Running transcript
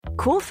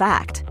Cool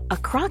fact, a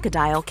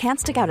crocodile can't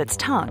stick out its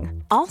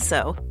tongue.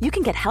 Also, you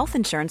can get health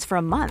insurance for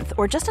a month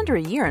or just under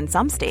a year in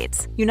some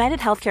states. United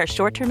Healthcare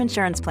short-term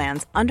insurance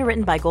plans,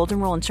 underwritten by Golden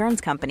Rule Insurance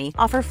Company,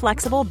 offer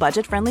flexible,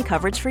 budget-friendly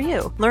coverage for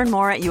you. Learn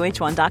more at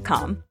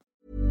uh1.com.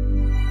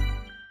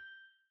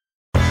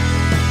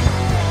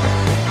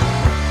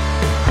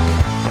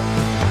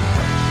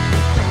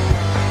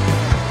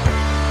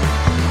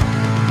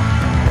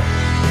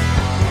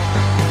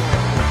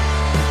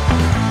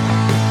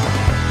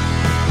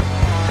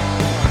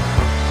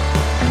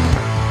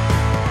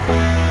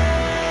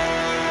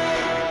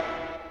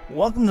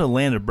 Welcome to the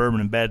land of bourbon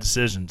and bad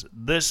decisions.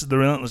 This is the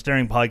Relentless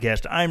Daring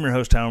Podcast. I'm your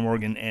host, Tyler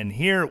Morgan, and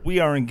here we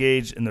are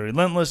engaged in the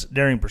relentless,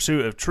 daring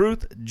pursuit of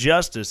truth,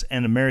 justice,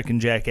 and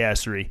American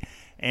jackassery.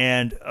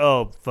 And,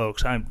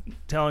 folks, I'm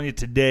telling you,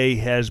 today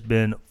has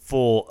been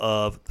full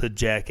of the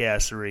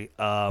jackassery.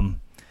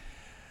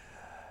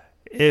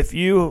 If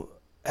you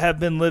have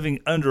been living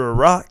under a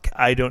rock,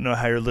 I don't know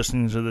how you're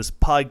listening to this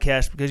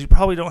podcast because you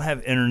probably don't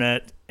have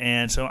internet,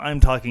 and so I'm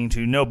talking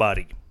to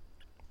nobody.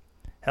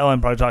 Hell,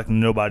 I'm probably talking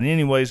to nobody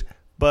anyways,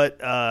 but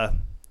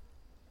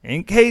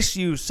in case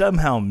you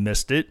somehow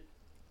missed it,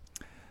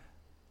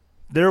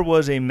 there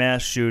was a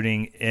mass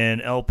shooting in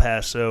El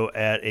Paso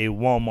at a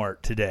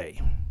Walmart today.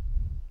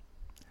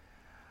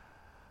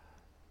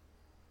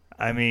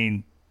 I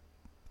mean,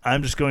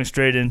 I'm just going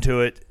straight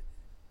into it.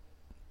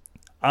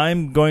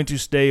 I'm going to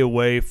stay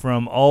away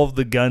from all of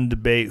the gun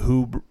debate,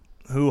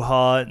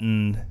 hoo-ha,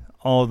 and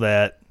all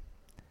that,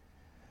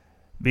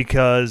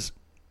 because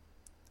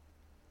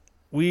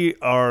we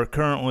are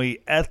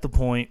currently at the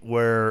point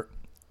where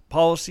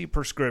policy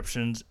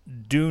prescriptions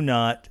do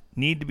not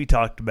need to be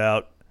talked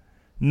about,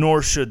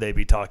 nor should they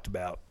be talked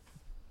about.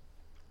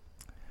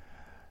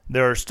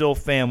 There are still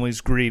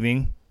families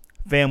grieving,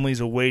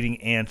 families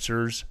awaiting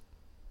answers,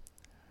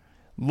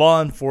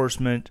 law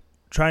enforcement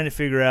trying to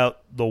figure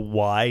out the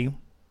why.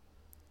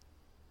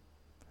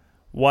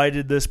 Why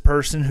did this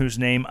person, whose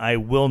name I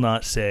will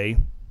not say,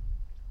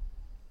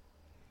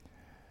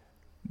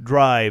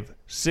 drive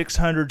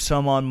 600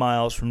 some odd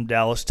miles from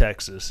Dallas,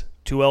 Texas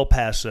to El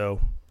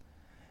Paso,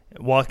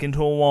 walk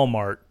into a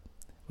Walmart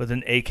with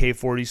an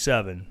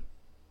AK-47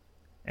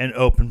 and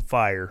open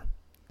fire?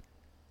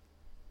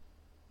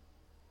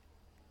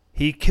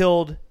 He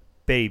killed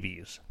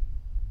babies.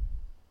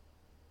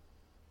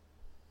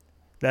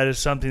 That is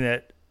something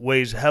that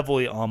weighs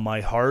heavily on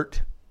my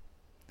heart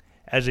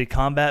as a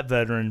combat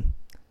veteran,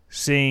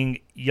 seeing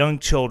young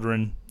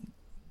children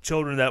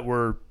that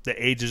were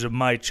the ages of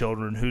my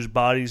children, whose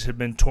bodies had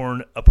been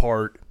torn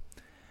apart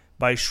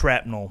by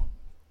shrapnel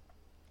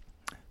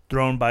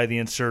thrown by the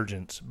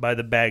insurgents, by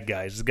the bad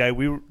guys,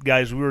 the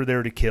guys we were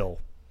there to kill.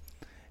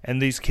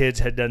 And these kids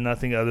had done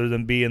nothing other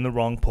than be in the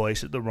wrong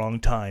place at the wrong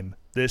time.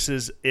 This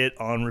is it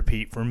on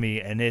repeat for me,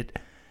 and it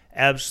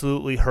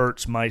absolutely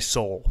hurts my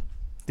soul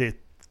to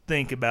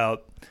think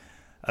about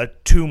a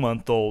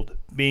 2-month-old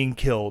being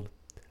killed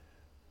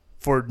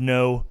for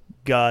no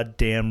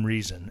goddamn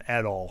reason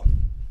at all.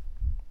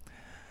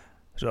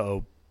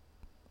 So,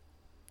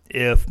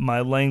 if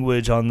my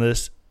language on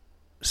this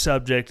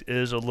subject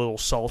is a little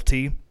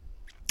salty,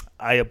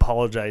 I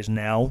apologize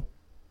now.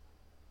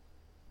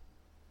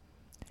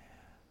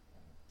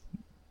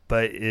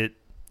 But it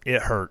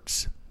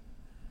hurts.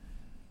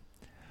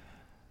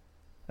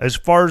 As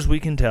far as we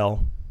can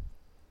tell,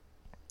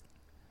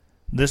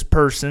 this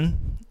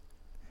person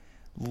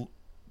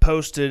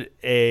posted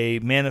a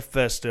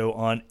manifesto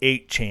on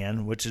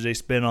 8chan, which is a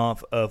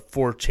spinoff of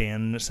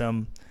 4chan,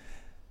 some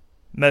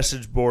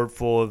message board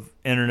full of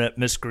internet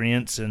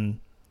miscreants, and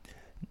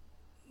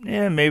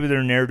maybe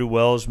they're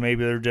ne'er-do-wells,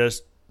 maybe they're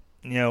just,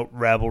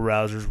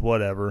 rabble-rousers,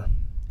 whatever.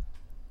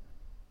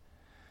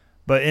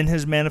 But in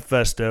his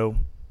manifesto,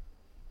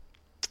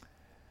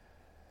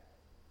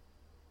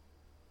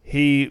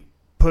 he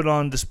put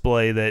on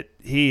display that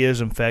he is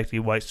in fact a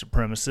white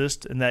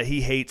supremacist and that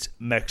he hates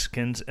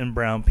Mexicans and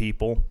brown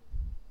people.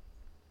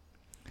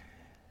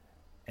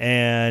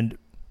 And,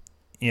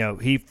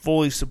 he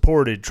fully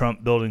supported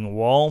Trump building a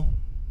wall.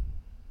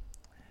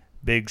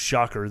 Big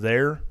shocker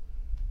there.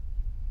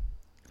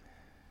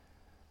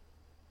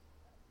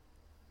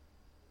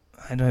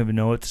 I don't even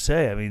know what to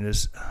say. I mean,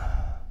 this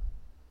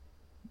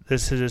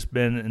has just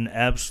been an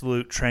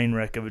absolute train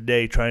wreck of a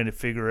day trying to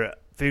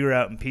figure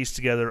out and piece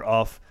together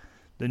off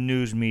the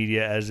news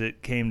media as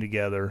it came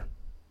together.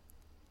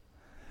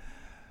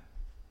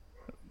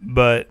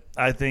 But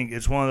I think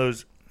it's one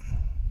of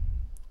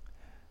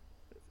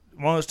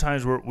those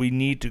times where we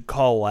need to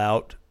call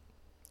out,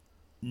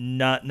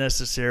 not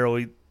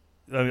necessarily,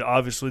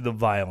 obviously the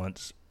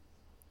violence.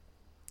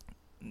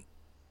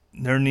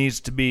 There needs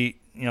to be,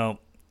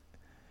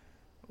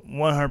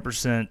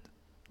 100%,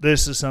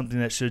 this is something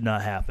that should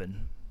not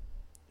happen.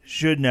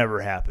 Should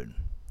never happen.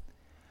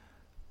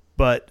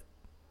 But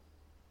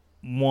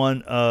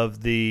one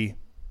of the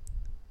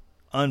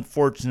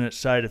unfortunate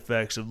side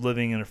effects of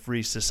living in a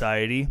free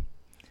society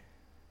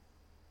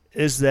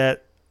is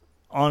that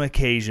on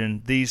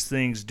occasion these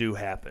things do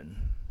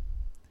happen.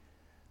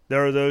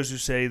 There are those who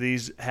say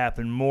these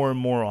happen more and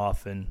more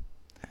often,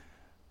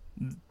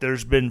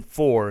 There's been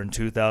 4 in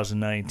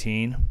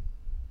 2019.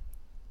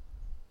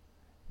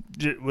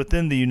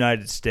 Within the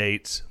United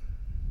States,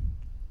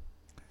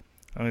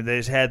 I mean, they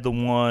just had the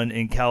one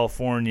in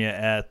California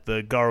at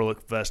the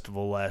Garlic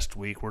Festival last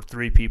week where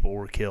 3 people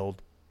were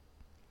killed.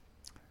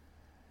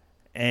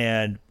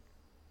 And,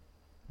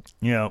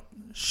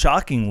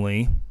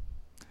 shockingly,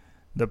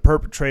 the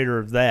perpetrator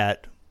of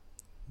that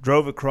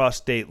drove across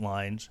state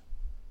lines,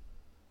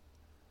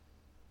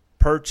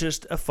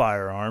 purchased a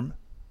firearm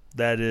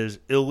that is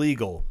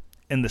illegal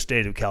in the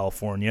state of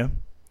California,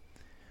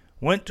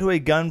 went to a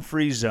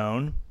gun-free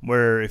zone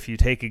where if you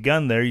take a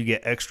gun there, you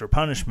get extra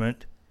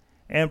punishment,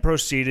 and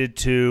proceeded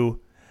to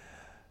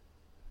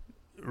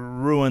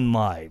ruin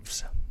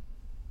lives.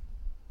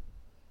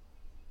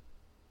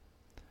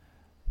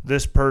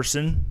 This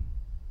person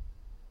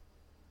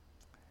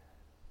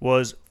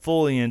was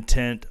fully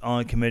intent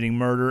on committing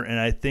murder, and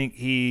I think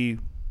he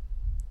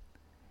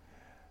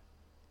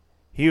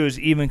was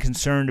even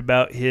concerned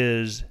about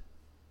his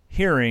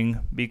hearing,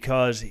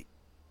 because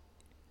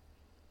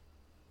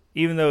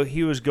even though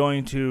he was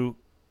going to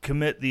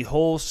commit the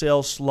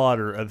wholesale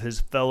slaughter of his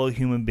fellow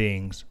human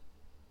beings,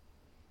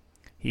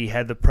 he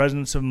had the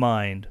presence of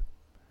mind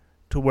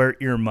to wear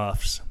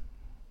earmuffs.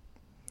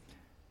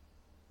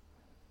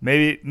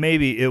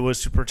 Maybe it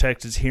was to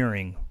protect his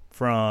hearing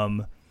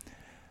from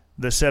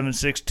the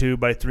 7.62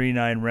 by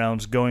 3.9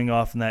 rounds going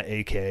off in that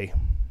AK.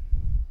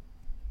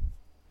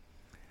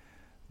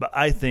 But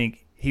I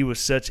think he was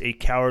such a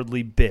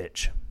cowardly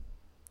bitch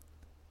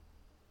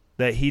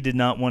that he did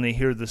not want to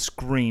hear the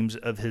screams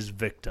of his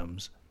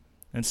victims,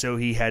 and so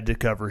he had to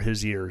cover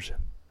his ears.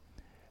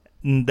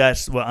 And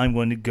that's what I'm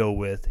going to go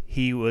with.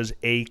 He was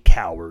a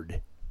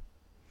coward.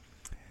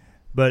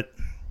 But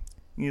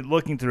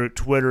looking through it,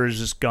 Twitter has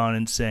just gone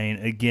insane.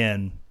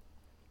 Again,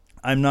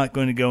 I'm not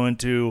going to go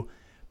into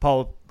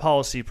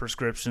policy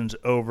prescriptions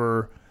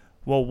over,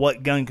 well,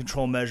 what gun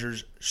control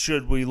measures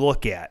should we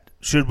look at?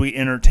 Should we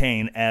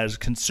entertain as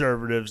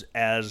conservatives,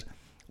 as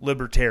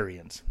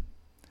libertarians?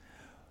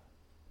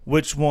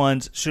 Which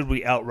ones should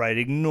we outright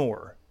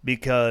ignore?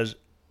 Because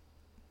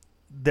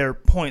they're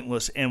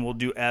pointless and will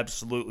do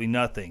absolutely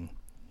nothing.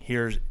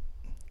 Here's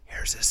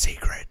a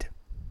secret.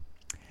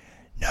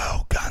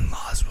 No gun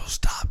laws will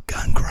stop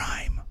gun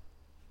crime.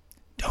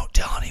 Don't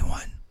tell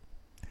anyone.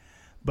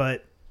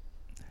 But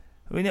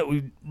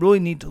we really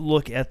need to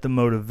look at the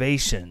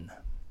motivation.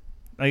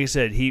 Like I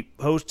said, he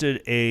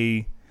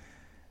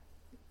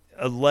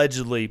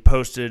allegedly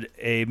posted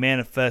a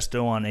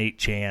manifesto on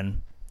 8chan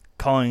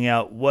calling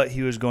out what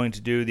he was going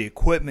to do, the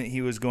equipment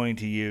he was going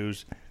to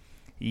use,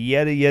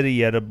 yada, yada,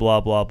 yada,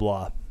 blah, blah,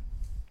 blah.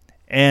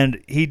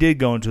 And he did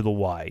go into the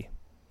why.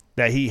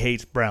 That he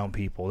hates brown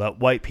people, that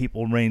white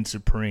people reign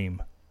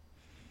supreme.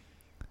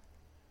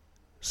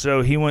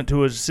 So he went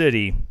to a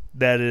city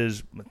that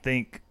is, I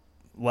think,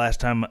 last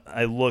time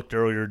I looked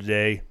earlier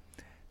today,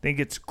 I think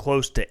it's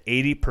close to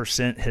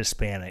 80%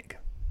 Hispanic.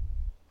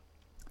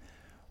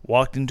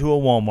 Walked into a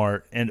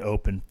Walmart and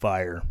opened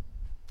fire.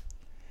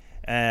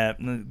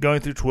 Going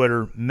through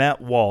Twitter,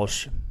 Matt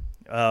Walsh,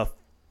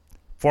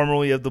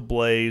 formerly of The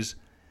Blaze,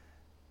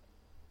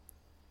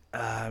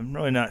 I'm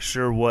really not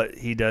sure what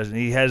he does.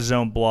 He has his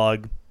own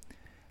blog.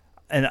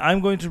 And I'm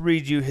going to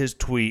read you his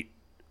tweet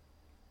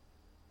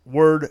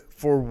word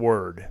for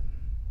word.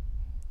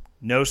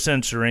 No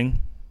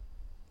censoring.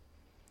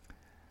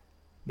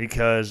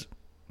 Because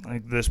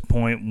at this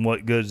point,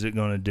 what good is it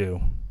going to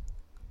do?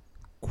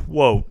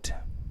 Quote,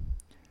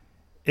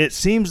 "It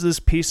seems this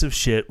piece of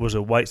shit was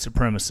a white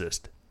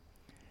supremacist.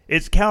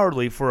 It's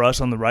cowardly for us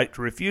on the right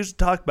to refuse to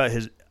talk about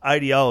his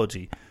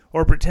ideology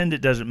or pretend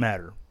it doesn't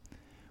matter.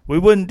 We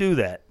wouldn't do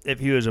that if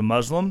he was a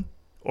Muslim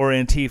or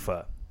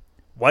Antifa.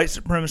 White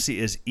supremacy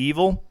is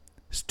evil,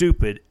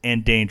 stupid,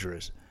 and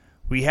dangerous.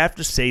 We have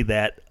to say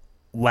that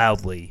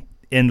loudly."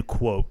 End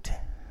quote.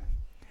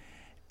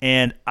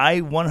 And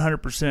I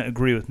 100%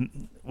 agree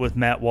with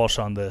Matt Walsh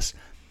on this.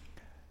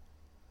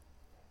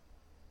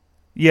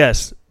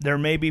 Yes, there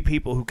may be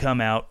people who come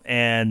out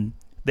and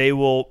they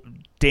will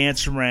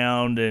dance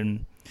around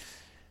and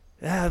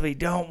we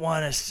don't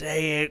want to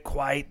say it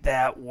quite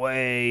that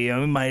way.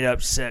 We might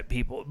upset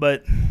people,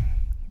 but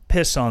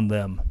piss on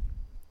them.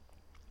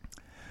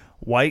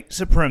 White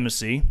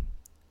supremacy,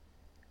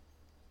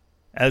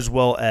 as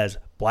well as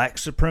black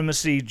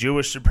supremacy,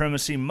 Jewish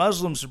supremacy,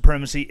 Muslim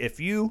supremacy, if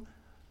you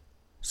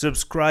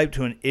subscribe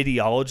to an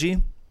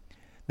ideology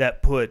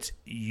that puts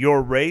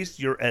your race,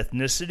 your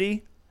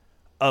ethnicity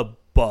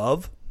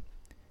above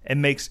and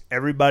makes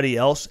everybody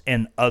else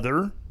an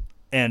other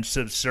and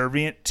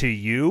subservient to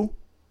you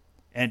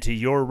and to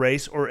your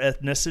race or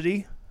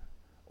ethnicity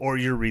or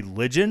your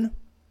religion,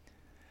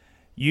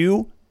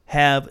 you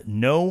have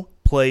no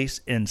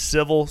place in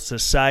civil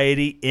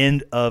society.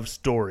 End of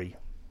story.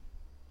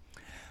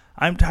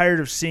 I'm tired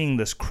of seeing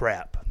this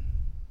crap.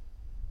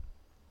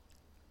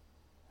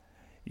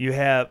 You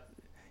have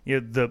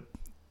the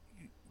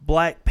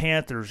Black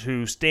Panthers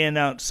who stand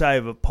outside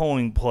of a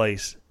polling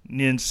place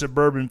in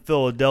suburban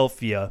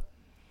Philadelphia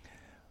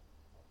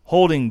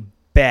holding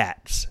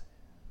bats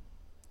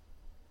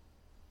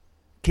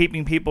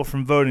keeping people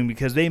from voting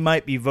because they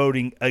might be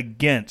voting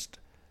against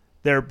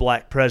their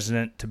black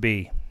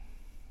president-to-be.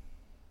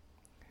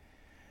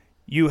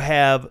 You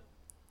have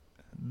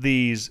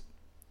these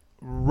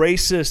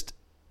racist,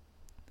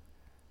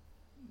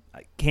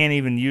 I can't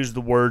even use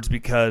the words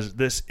because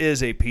this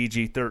is a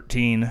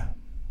PG-13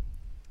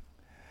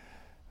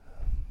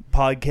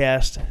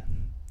 podcast.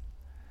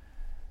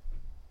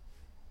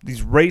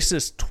 These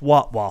racist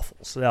twat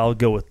waffles, I'll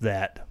go with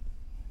that.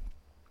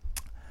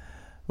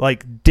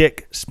 Like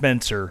Dick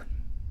Spencer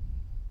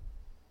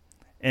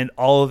and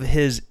all of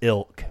his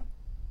ilk,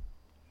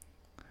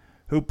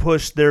 who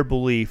push their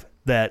belief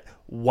that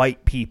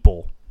white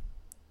people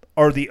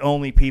are the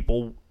only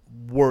people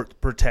worth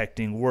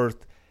protecting,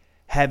 worth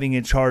having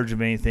in charge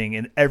of anything,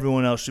 and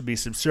everyone else should be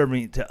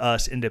subservient to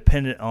us and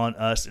dependent on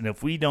us, and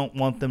if we don't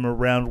want them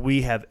around,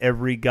 we have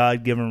every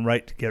God-given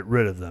right to get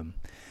rid of them.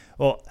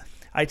 Well,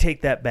 I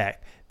take that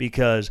back,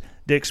 because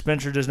Dick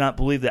Spencer does not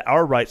believe that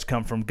our rights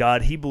come from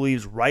God. He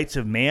believes rights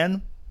of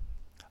man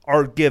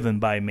are given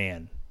by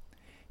man.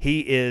 He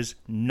is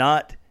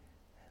not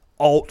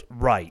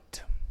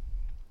alt-right.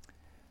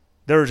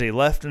 There is a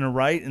left and a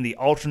right, and the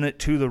alternate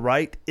to the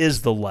right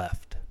is the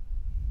left.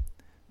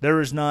 There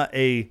is not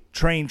a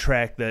train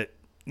track that,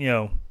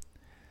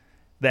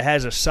 that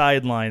has a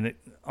sideline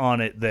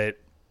on it that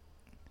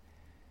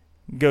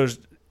goes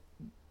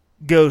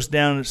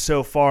down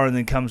so far and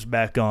then comes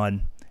back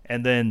on.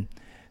 And then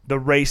the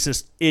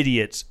racist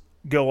idiots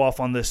go off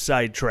on this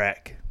side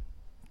track.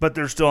 But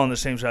they're still on the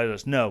same side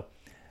as us. No.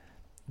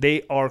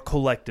 They are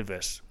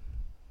collectivists.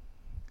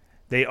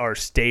 They are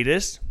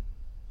statists.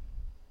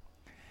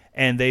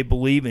 And they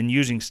believe in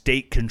using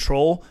state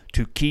control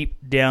to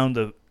keep down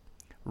the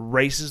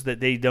races that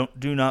they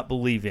do not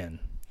believe in.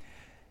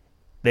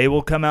 They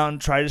will come out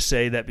and try to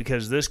say that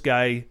because this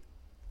guy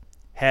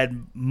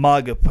had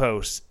MAGA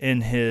posts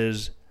in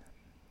his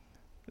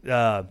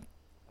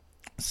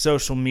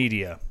social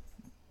media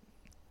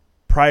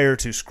prior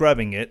to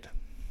scrubbing it,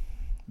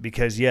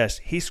 because yes,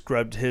 he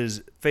scrubbed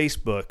his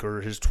Facebook or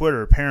his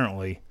Twitter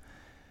apparently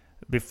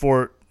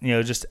before,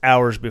 just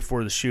hours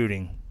before the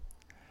shooting.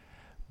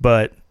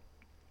 But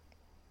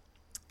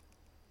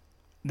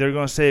they're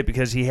going to say it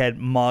because he had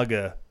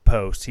MAGA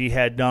posts. He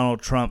had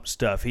Donald Trump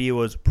stuff. He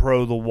was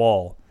pro the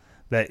wall.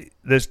 That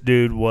this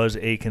dude was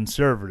a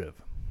conservative.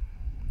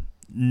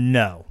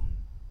 No.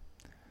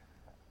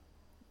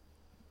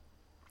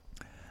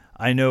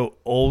 I know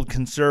old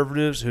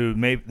conservatives who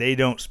maybe they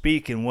don't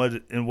speak in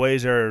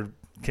ways that are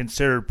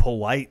considered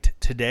polite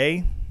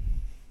today.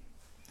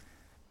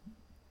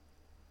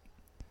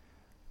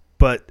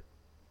 But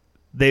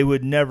they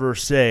would never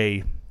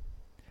say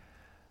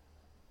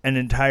an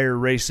entire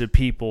race of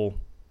people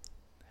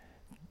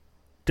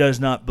does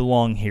not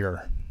belong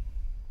here.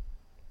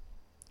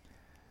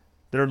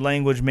 Their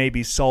language may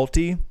be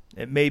salty.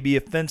 It may be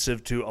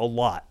offensive to a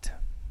lot.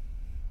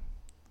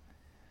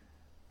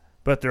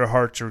 But their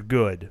hearts are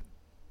good.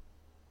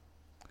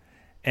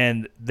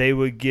 And they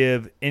would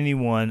give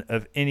anyone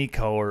of any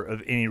color,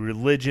 of any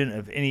religion,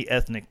 of any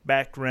ethnic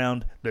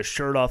background, the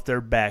shirt off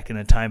their back in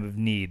a time of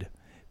need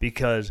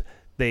because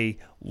they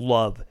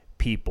love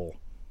people.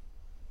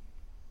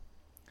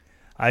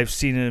 I've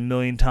seen it a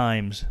million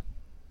times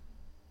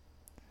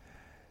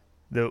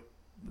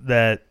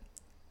that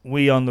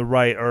we on the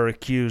right are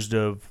accused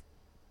of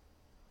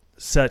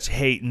such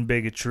hate and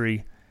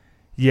bigotry,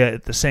 yet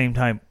at the same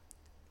time,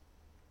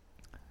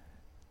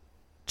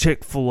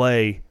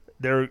 Chick-fil-A,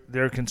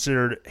 they're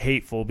considered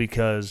hateful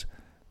because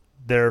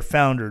their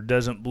founder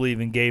doesn't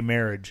believe in gay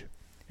marriage.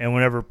 And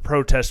whenever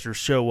protesters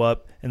show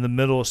up in the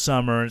middle of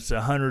summer, it's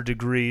 100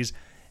 degrees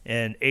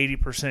and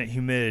 80%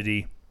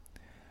 humidity,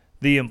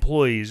 the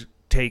employees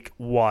take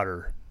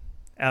water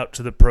out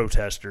to the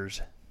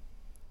protesters.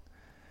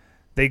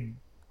 They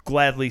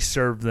gladly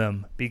serve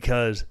them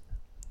because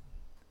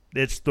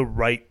it's the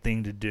right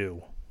thing to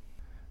do.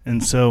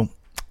 And so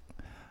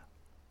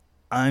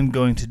I'm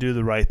going to do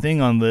the right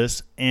thing on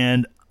this,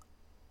 and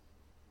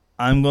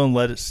I'm going to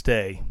let it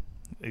stay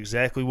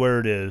exactly where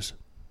it is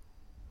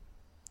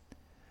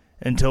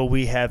until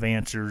we have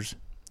answers,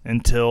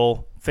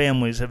 until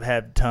families have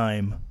had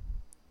time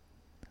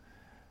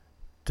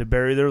to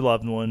bury their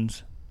loved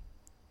ones,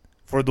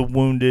 for the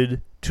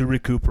wounded to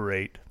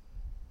recuperate.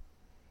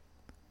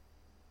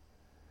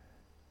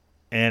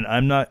 And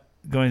I'm not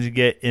going to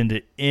get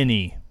into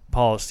any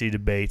policy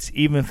debates,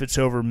 even if it's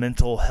over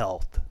mental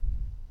health,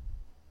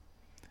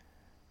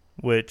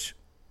 which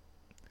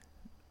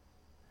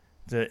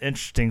is an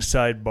interesting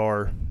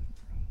sidebar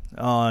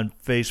on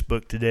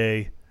Facebook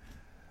today.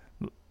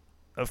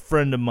 A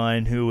friend of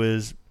mine who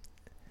is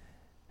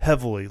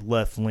heavily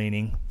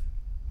left-leaning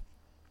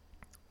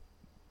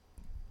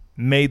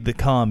made the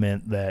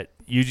comment that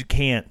you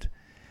can't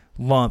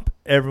lump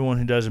everyone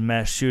who does a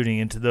mass shooting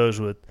into those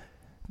with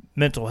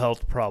mental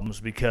health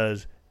problems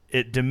because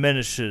it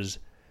diminishes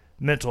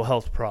mental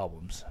health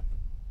problems.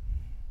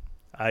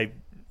 I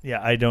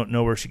don't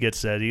know where she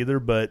gets that either,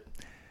 but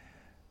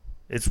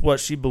it's what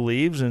she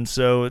believes, and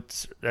so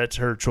that's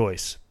her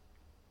choice.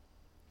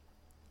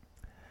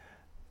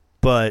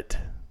 But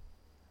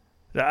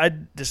I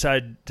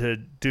decided to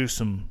do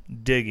some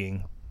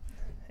digging,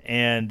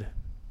 and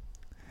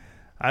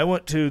I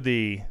went to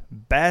the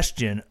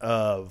bastion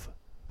of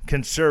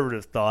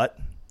conservative thought,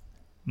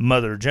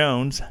 Mother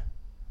Jones,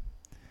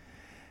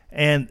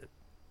 and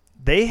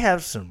they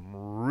have some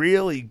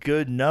really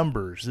good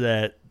numbers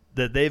that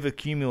they've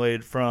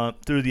accumulated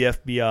through the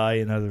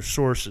FBI and other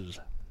sources.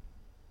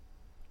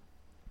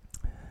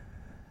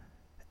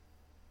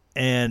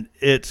 And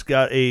it's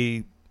got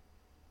a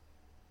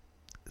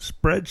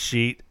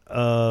spreadsheet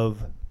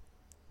of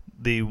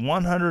the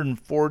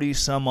 140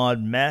 some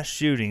odd mass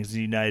shootings in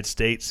the United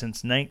States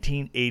since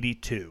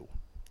 1982.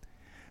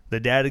 The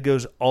data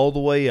goes all the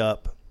way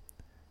up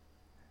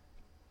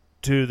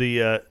to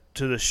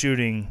the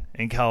shooting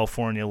in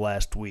California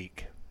last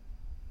week.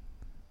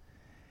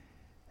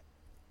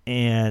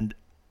 And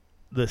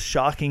the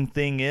shocking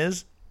thing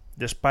is,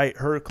 despite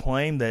her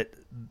claim that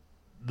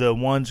the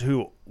ones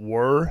who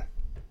were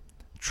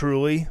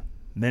truly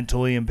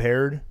mentally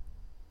impaired,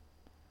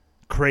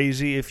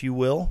 crazy if you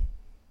will,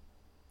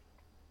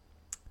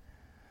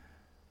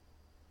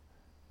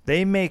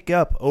 they make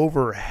up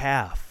over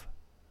half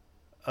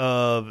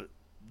of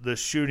the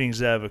shootings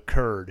that have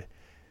occurred.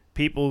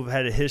 People who've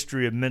had a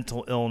history of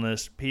mental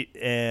illness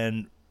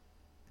and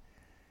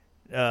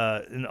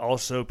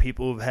also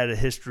people who've had a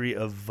history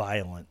of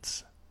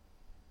violence.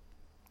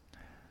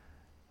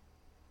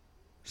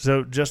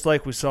 So just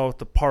like we saw with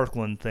the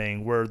Parkland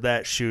thing, where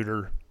that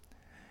shooter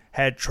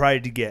had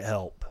tried to get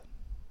help,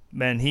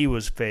 man, he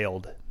was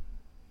failed.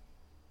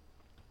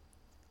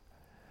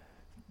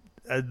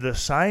 The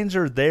signs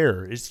are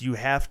there. You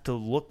have to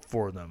look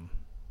for them.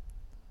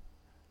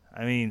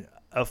 I mean,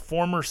 a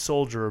former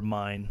soldier of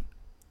mine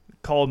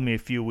called me a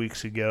few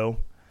weeks ago.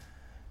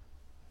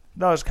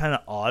 That was kind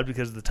of odd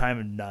because of the time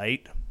of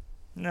night.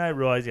 And I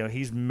realized,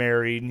 he's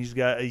married and he's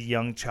got a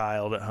young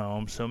child at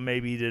home, so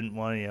maybe he didn't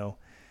want to,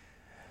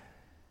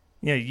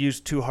 use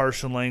too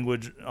harsh a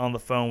language on the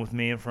phone with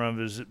me in front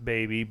of his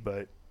baby,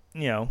 but,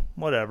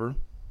 whatever.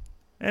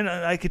 And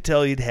I could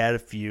tell he'd had a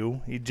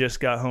few. He just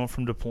got home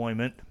from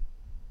deployment.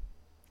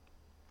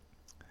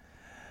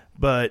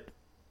 But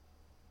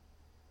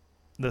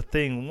the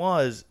thing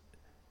was,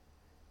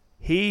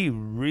 he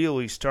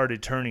really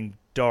started turning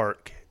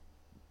dark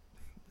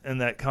in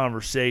that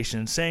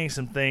conversation, saying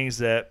some things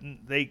that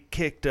they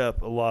kicked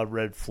up a lot of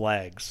red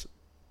flags.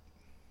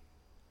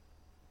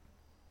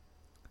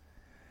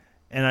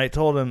 And I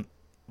told him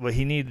what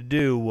he needed to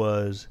do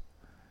was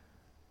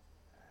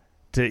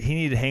he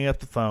needed to hang up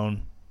the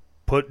phone,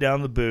 put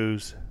down the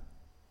booze,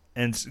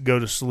 and go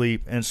to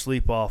sleep and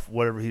sleep off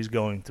whatever he's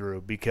going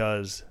through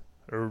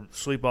or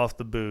sleep off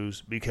the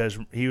booze, because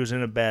he was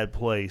in a bad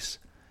place,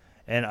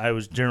 and I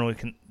was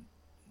genuinely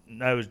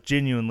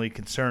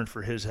concerned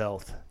for his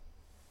health.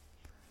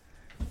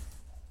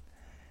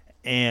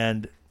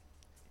 And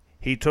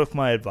he took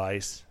my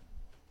advice,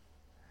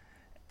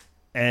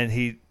 and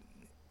he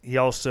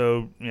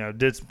also,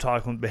 did some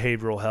talking with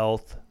behavioral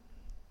health,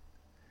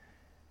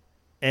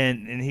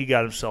 and he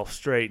got himself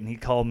straight. And he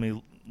called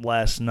me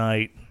last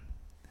night, and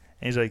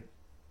he's like,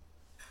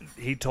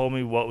 he told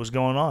me what was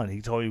going on. He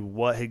told me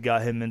what had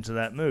got him into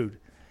that mood.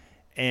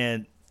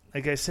 And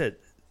like I said,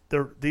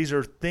 these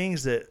are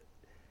things that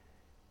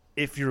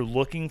if you're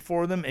looking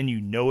for them and you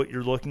know what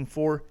you're looking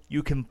for,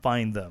 you can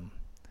find them.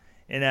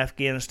 In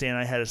Afghanistan,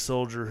 I had a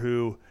soldier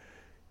who,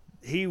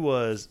 he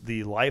was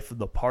the life of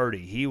the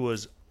party. He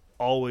was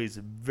always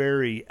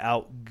very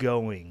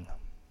outgoing,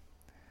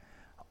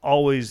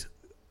 always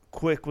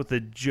quick with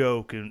a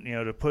joke, and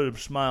to put a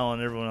smile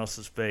on everyone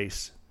else's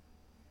face.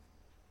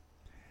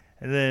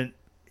 And then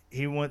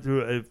he went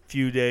through a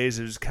few days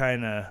of just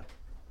kind of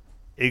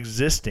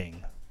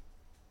existing.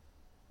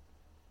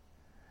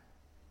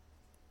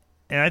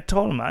 And I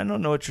told him, I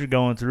don't know what you're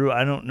going through.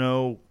 I don't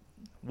know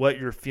what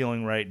you're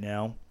feeling right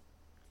now.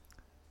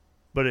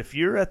 But if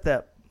you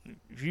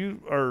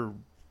are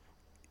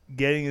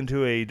getting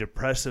into a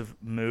depressive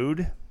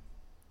mood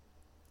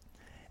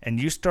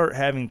and you start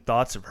having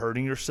thoughts of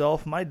hurting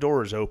yourself, my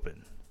door is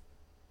open.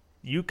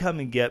 You come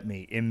and get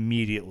me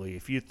immediately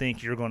if you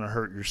think you're going to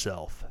hurt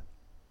yourself.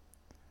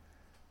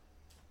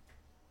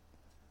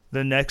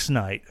 The next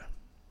night,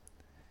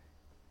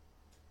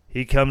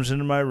 he comes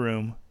into my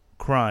room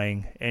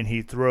crying, and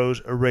he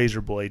throws a razor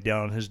blade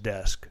down his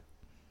desk,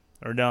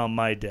 or down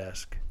my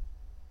desk.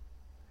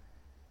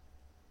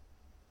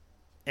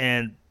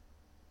 And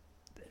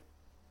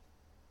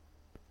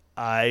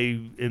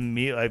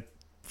I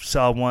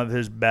saw one of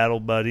his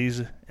battle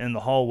buddies in the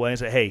hallway and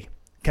said, "Hey,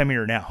 come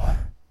here now."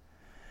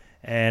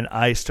 And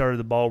I started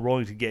the ball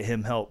rolling to get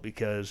him help,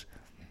 because,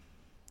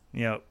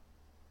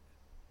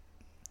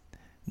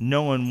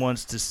 no one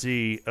wants to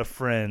see a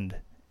friend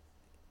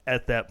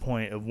at that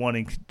point of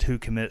wanting to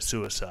commit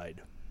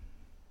suicide.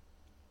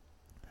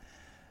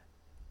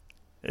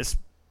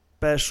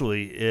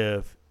 Especially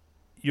if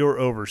you're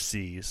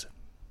overseas.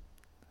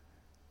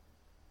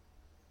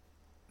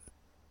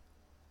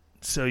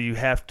 So you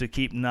have to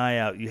keep an eye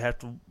out. You have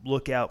to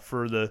look out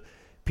for the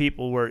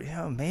people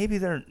where, maybe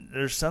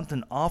there's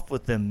something off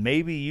with them.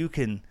 Maybe you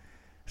can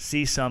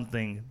see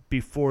something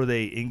before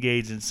they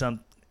engage in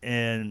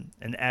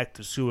an act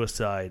of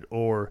suicide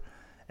or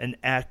an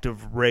act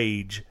of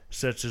rage,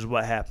 such as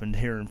what happened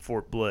here in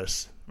Fort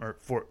Bliss.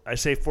 I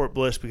say Fort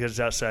Bliss because it's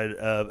outside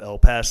of El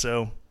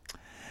Paso.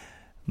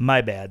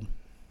 My bad.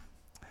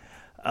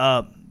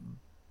 But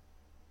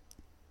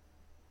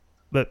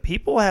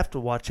people have to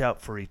watch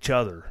out for each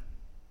other.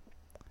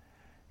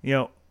 You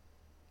know,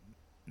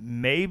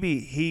 maybe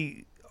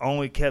he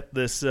only kept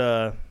this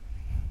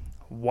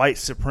white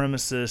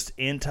supremacist,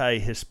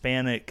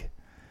 anti-Hispanic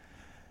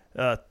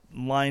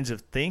lines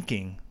of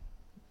thinking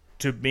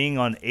to being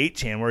on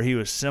 8chan where he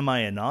was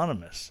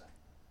semi-anonymous.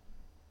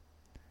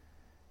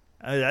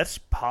 That's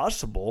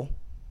possible.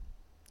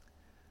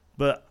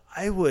 But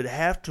I would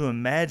have to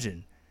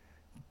imagine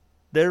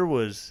there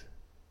was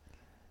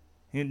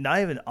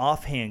not even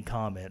offhand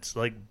comments,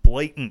 like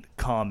blatant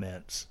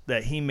comments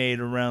that he made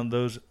around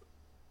those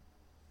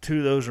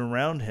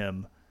around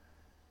him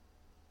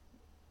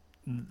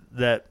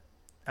that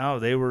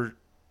they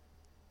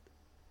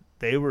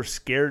were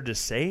scared to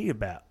say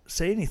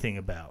anything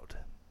about.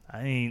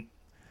 I mean,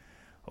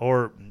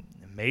 or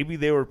maybe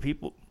they were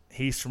people,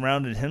 he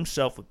surrounded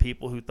himself with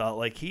people who thought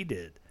like he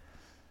did.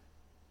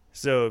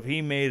 So if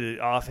he made an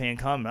offhand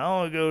comment, I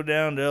want to go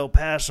down to El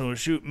Paso and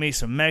shoot me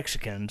some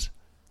Mexicans,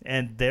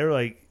 and they're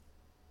like,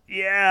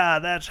 yeah,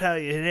 that's how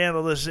you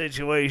handle this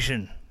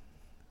situation.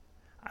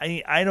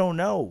 I don't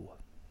know.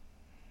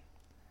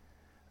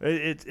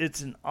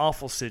 It's an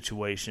awful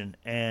situation,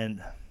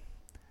 and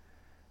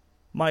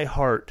my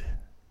heart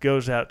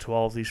goes out to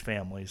all of these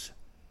families.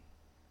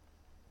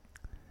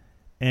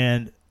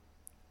 And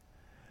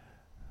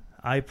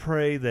I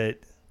pray that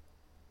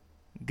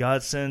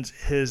God sends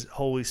His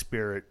Holy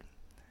Spirit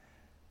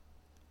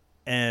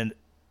and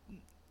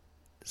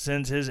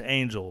sends His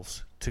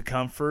angels to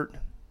comfort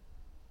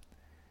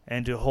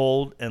and to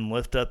hold and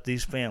lift up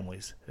these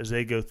families as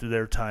they go through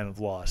their time of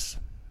loss.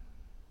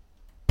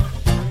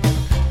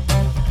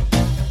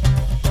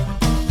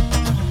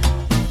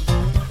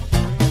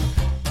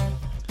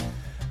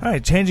 All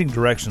right, changing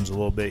directions a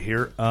little bit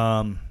here.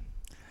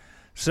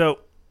 So,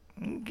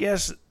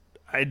 guess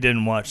I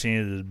didn't watch any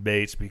of the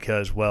debates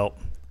because, well,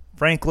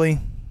 frankly,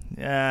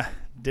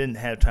 didn't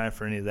have time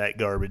for any of that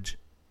garbage.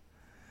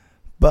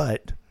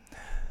 But,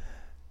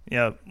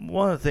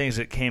 one of the things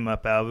that came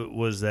up out of it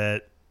was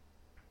that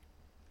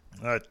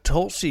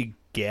Tulsi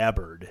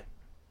Gabbard,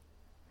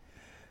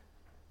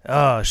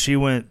 she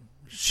went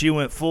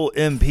full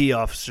MP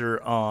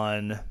officer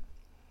on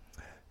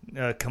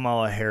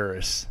Kamala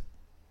Harris,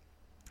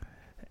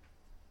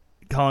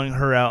 calling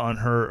her out on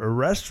her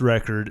arrest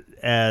record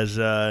as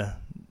the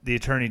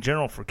Attorney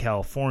General for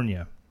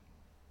California.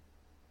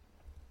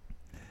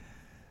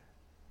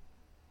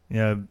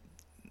 I'm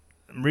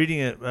reading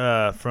it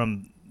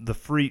from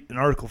an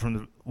article from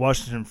the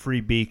Washington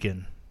Free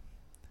Beacon.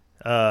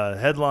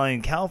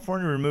 Headline: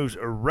 California removes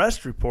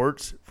arrest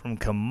reports from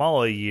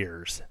Kamala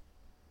years.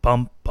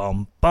 Bum,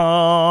 bum,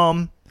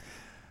 bum.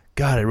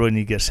 God, I really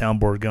need to get a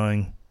soundboard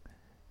going. It'd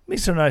be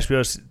so nice to be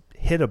able to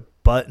hit a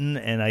button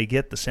and I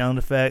get the sound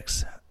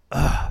effects.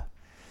 Go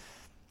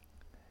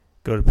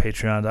to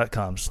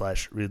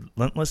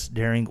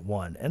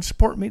patreon.com/relentlessdaring1 and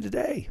support me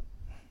today.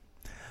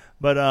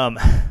 But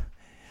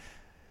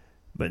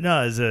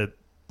no,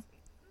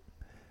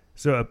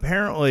 so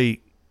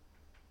apparently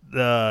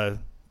the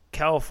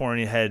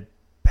California had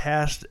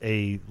passed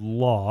a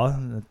law.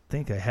 I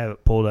think I have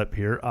it pulled up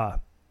here.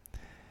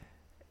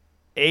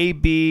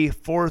 AB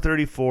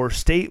 434,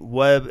 State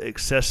Web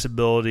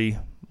Accessibility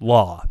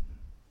Law,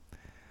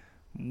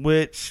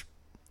 which,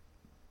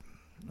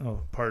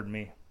 pardon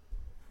me,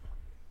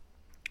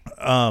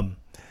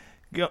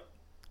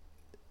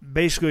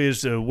 basically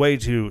is a way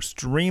to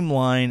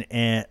streamline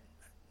and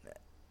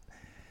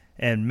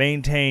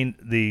maintain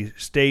the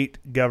state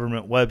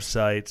government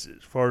websites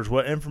as far as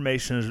what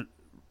information is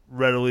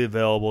readily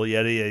available,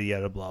 yada, yada,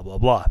 yada, blah, blah,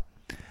 blah.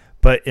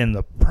 But in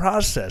the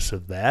process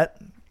of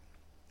that,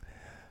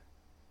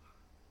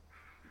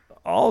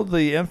 all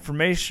the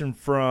information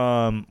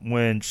from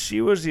when she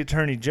was the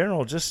Attorney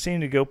General just seemed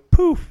to go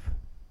poof.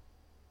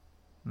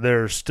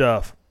 There's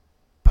stuff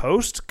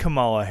post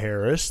Kamala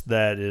Harris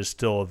that is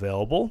still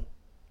available,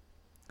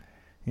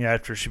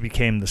 after she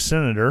became the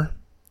senator.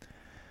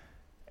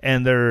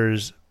 And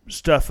there's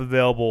stuff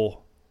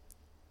available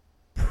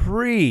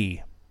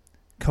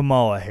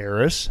pre-Kamala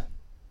Harris,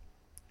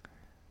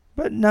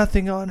 but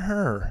nothing on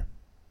her.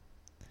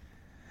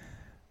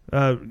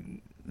 Let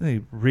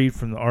me read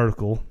from the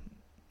article.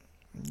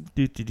 All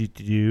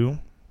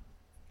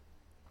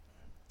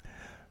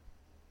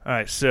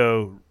right,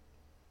 so,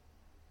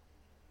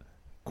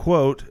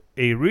 quote,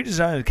 a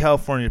redesign of the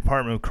California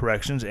Department of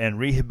Corrections and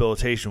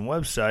Rehabilitation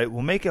website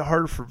will make it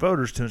harder for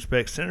voters to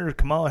inspect Senator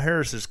Kamala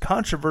Harris's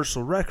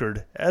controversial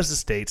record as the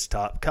state's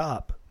top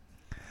cop.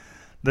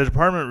 The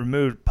department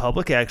removed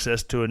public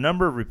access to a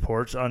number of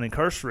reports on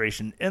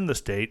incarceration in the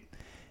state,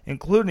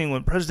 including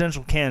when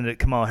presidential candidate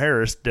Kamala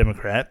Harris,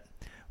 Democrat,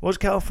 was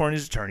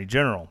California's Attorney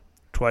General.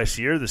 Twice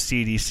a year, the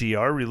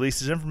CDCR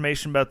releases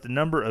information about the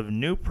number of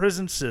new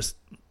prison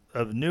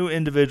of new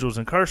individuals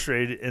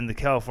incarcerated in the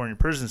California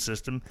prison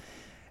system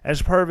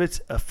as part of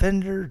its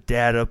Offender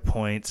Data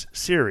Points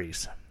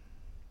series.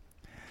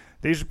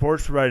 These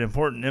reports provide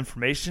important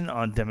information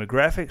on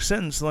demographic,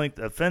 sentence length,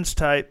 offense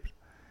type,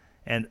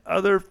 and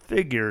other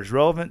figures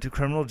relevant to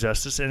criminal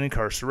justice and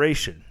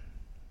incarceration.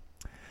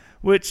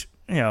 Which,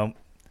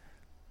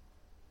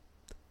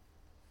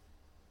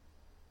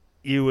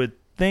 you would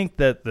think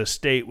that the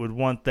state would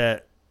want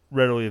that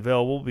readily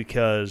available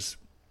because,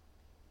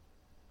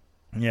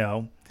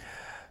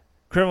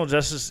 criminal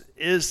justice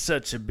is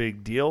such a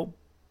big deal.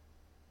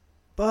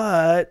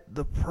 But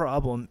the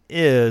problem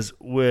is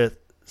with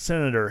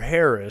Senator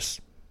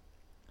Harris,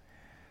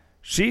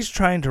 she's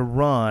trying to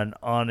run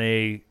on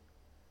a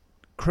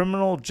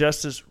criminal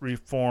justice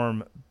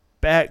reform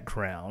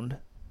background,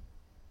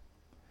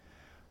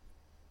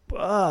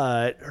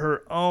 but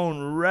her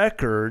own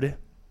record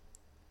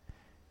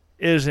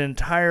is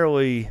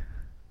entirely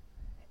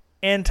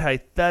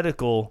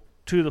antithetical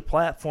to the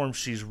platform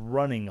she's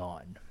running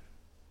on.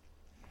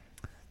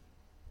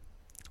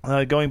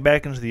 Going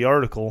back into the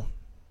article,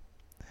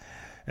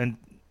 and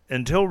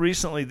until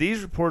recently,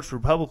 these reports were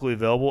publicly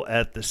available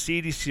at the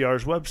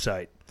CDCR's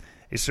website.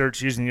 A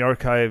search using the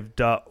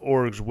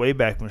archive.org's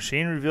Wayback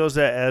Machine reveals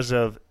that as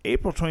of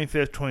April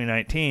 25,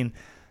 2019,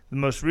 the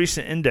most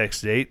recent index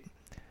date,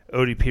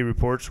 ODP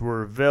reports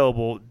were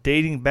available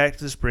dating back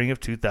to the spring of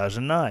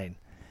 2009.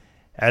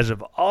 As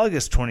of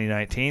August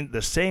 2019,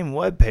 the same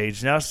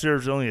webpage now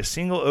serves only a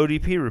single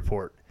ODP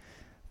report,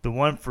 the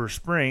one for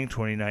spring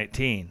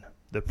 2019.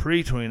 The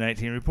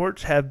pre-2019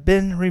 reports have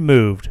been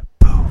removed.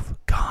 Poof,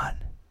 gone.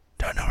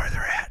 Don't know where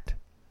they're at.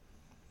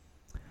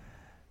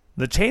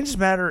 The changes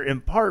matter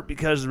in part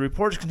because the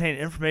reports contain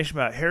information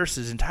about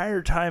Harris's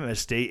entire time as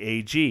state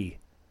AG.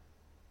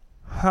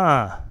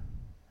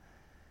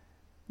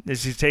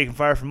 She's taken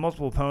fire from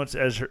multiple opponents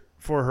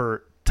for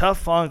her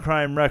tough on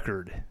crime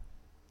record.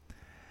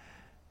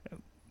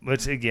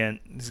 Which, again,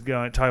 is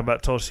going to talk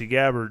about Tulsi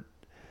Gabbard,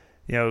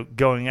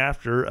 going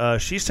after.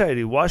 She cited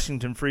a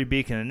Washington Free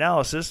Beacon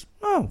analysis.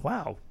 Oh,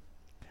 wow.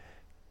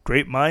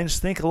 Great minds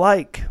think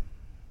alike.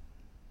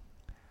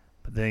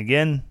 But then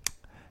again,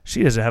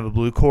 she doesn't have a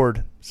blue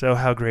cord, so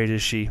how great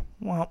is she?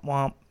 Womp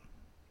womp.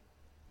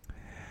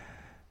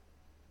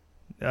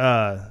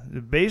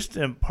 Based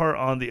in part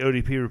on the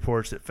ODP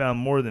reports that found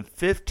more than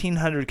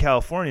 1,500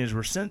 Californians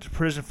were sent to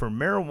prison for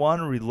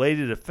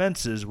marijuana-related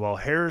offenses while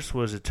Harris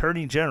was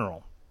Attorney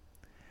General.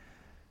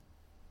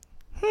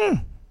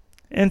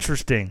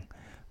 Interesting.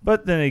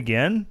 But then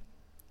again,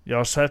 you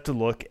also have to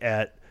look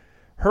at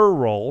her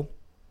role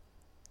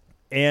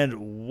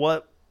and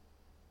what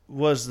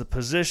was the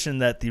position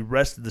that the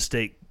rest of the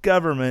state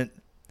government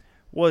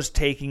was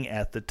taking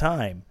at the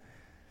time.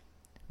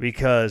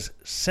 Because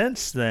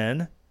since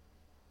then,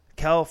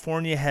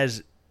 California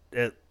has,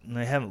 they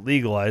haven't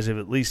legalized it,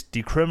 at least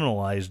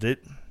decriminalized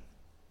it.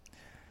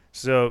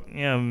 So,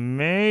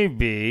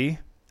 maybe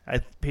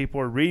people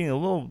are reading a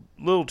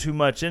little too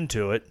much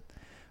into it.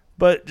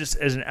 But just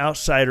as an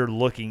outsider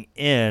looking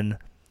in,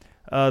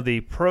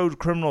 the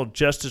pro-criminal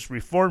justice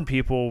reform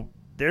people,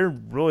 they're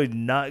really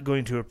not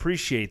going to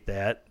appreciate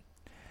that.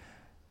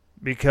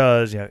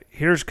 Because,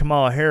 here's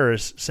Kamala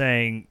Harris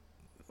saying,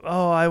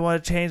 I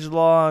want to change the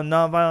law on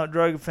nonviolent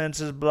drug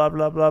offenses, blah,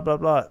 blah, blah, blah,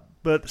 blah.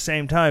 But at the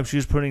same time, she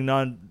was putting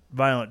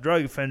nonviolent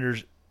drug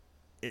offenders,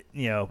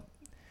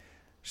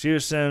 she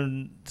was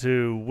sent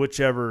to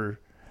whichever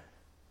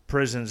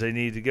prisons they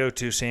need to go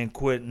to, San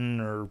Quentin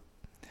or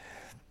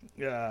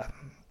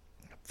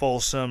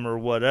Folsom or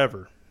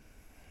whatever.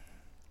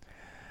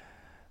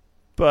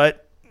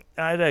 But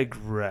I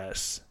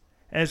digress.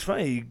 And it's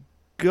funny,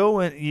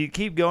 you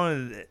keep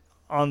going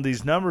on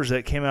these numbers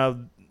that came out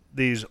of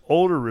these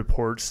older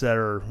reports that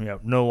are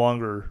no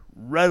longer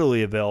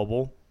readily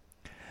available.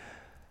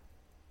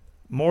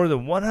 More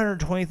than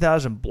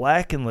 120,000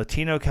 black and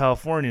Latino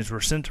Californians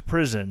were sent to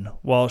prison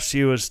while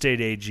she was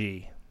state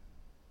AG.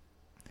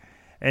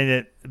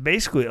 And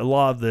basically a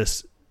lot of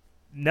this,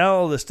 now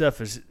all this stuff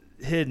is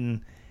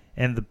hidden,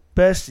 and the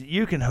best that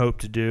you can hope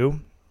to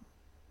do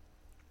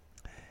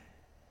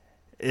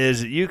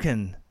is that you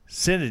can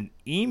send an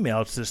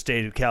email to the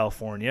state of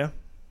California,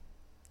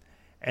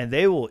 and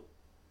they will,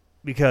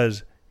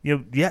 because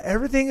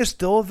everything is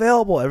still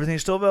available.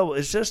 Everything's still available.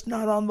 It's just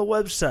not on the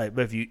website.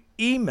 But if you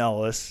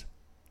email us,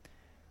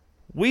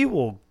 we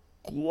will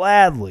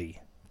gladly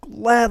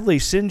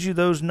send you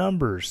those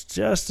numbers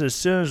just as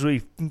soon as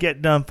we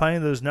get done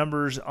finding those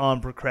numbers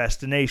on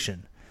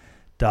procrastination.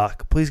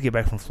 Doc, please get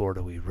back from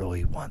Florida. We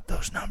really want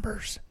those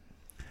numbers.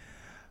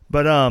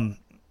 But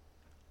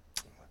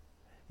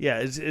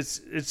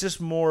it's just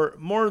more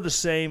of the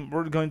same.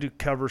 We're going to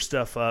cover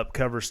stuff up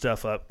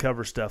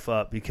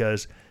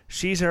because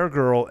she's our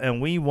girl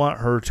and we want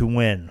her to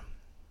win.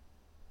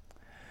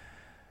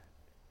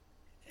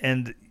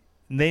 And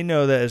they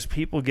know that as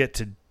people get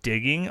to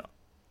digging,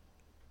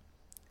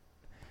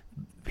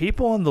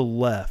 people on the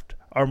left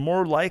are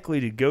more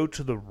likely to go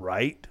to the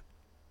right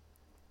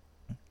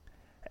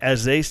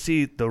as they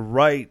see the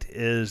right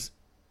is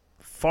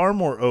far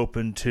more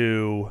open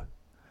to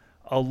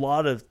a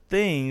lot of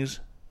things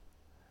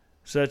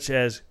such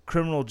as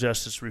criminal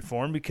justice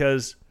reform,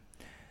 because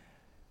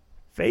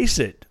face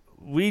it,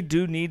 we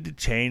do need to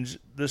change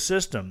the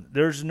system.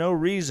 There's no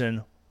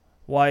reason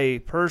why a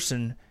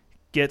person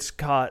gets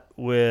caught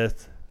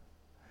with,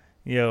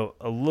 a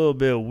little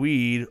bit of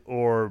weed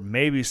or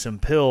maybe some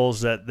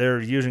pills that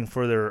they're using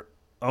for their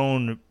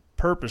own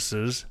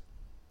purposes.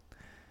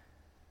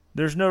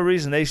 There's no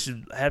reason they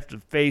should have to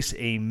face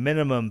a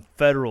minimum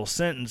federal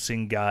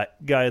sentencing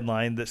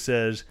guideline that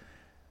says,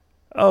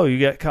 oh, you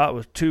got caught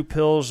with 2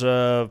 pills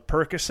of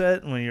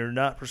Percocet when you're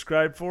not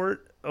prescribed for it?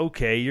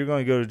 Okay, you're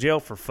going to go to jail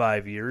for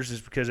 5 years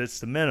just because it's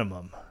the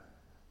minimum.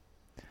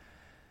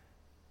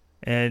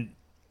 And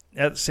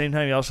at the same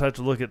time, you also have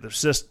to look at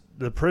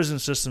the prison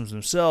systems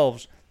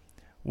themselves,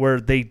 where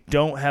they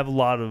don't have a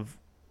lot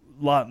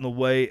in the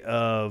way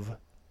of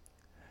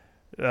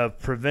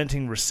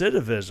preventing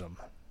recidivism.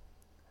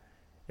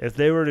 If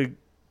they were to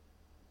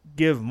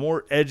give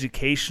more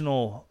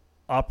educational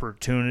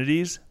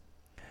opportunities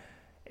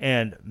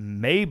and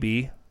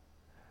maybe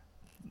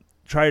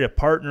try to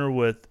partner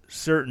with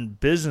certain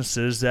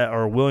businesses that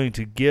are willing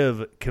to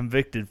give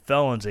convicted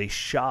felons a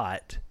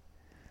shot,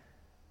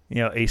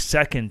 a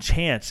second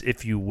chance,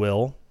 if you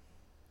will,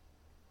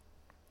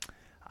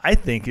 I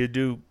think it'd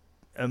do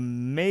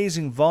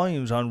amazing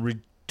volumes on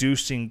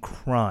reducing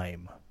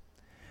crime,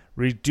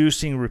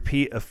 reducing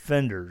repeat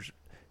offenders.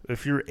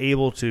 If you're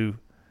able to,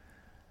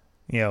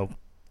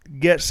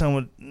 get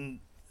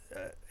someone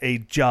a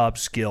job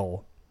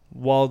skill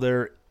while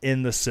they're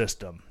in the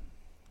system,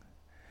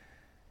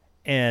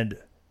 and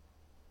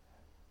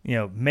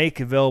make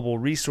available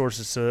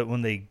resources so that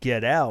when they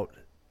get out,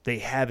 they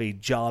have a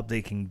job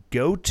they can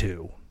go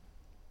to.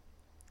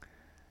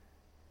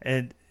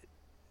 And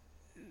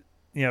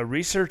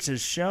research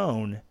has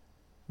shown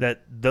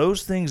that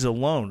those things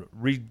alone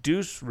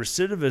reduce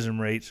recidivism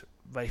rates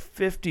by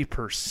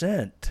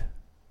 50%.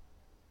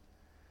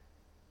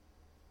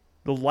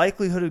 The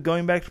likelihood of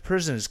going back to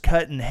prison is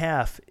cut in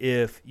half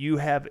if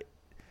you're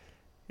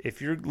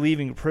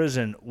leaving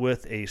prison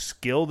with a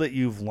skill that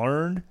you've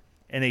learned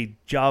and a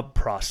job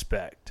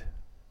prospect.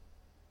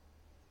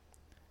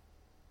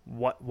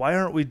 Why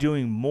aren't we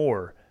doing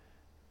more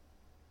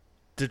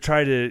to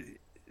try to,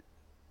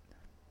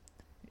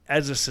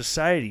 as a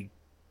society,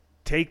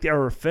 take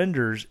our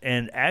offenders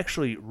and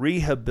actually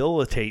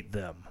rehabilitate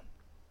them?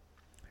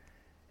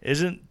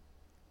 Isn't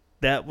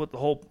that what the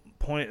whole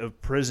point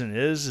of prison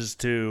is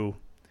to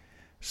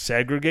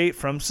segregate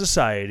from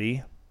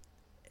society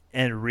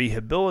and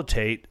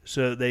rehabilitate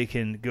so that they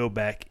can go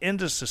back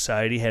into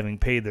society having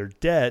paid their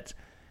debt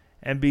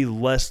and be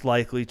less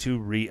likely to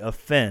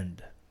reoffend?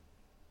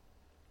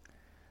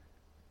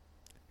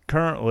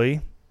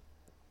 Currently,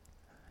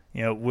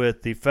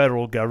 with the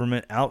federal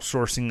government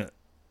outsourcing,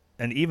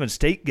 and even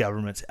state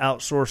governments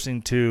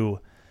outsourcing to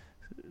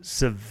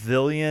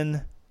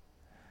civilian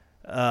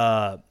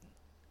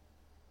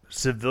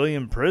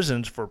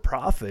prisons for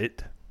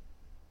profit,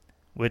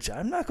 which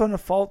I'm not going to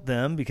fault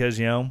them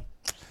because,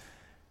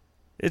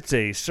 it's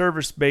a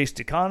service-based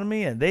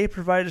economy and they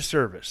provide a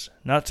service.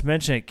 Not to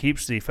mention it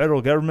keeps the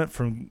federal government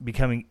from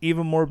becoming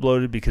even more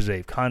bloated because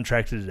they've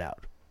contracted it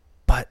out.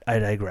 But I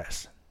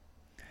digress.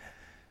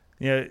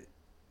 If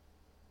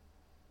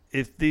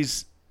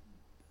these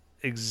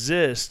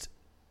exist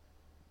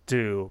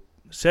to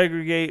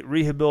segregate,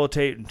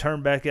 rehabilitate, and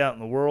turn back out in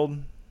the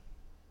world,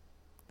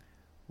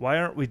 why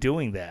aren't we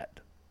doing that?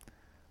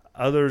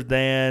 Other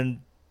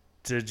than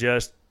to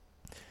just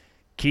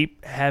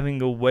keep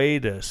having a way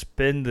to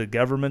spend the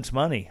government's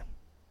money.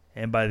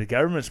 And by the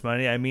government's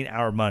money, I mean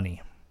our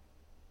money.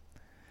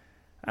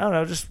 I don't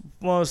know, just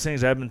one of those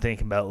things I've been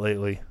thinking about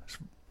lately.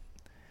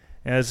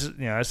 And it's,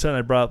 it's something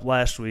I brought up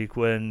last week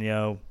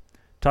when,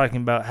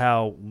 talking about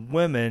how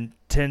women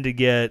tend to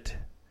get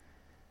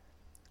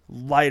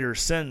lighter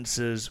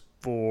sentences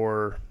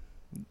for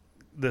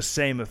the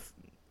same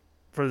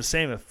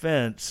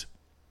offense,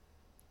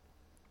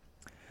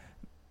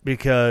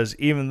 because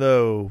even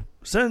though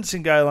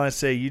sentencing guidelines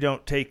say you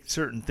don't take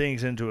certain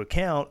things into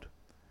account,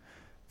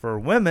 for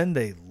women,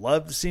 they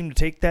love to seem to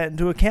take that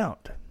into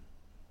account.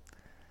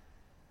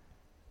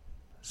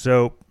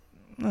 So,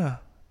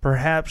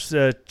 perhaps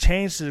a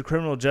change to the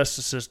criminal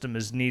justice system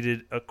is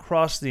needed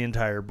across the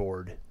entire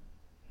board.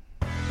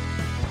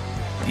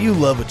 Do you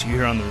love what you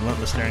hear on the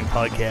Relentless Daring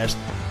podcast?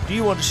 Do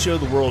you want to show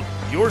the world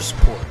your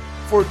support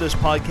for this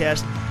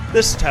podcast?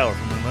 This is Tyler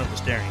from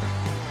Relentless Daring,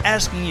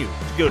 asking you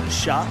to go to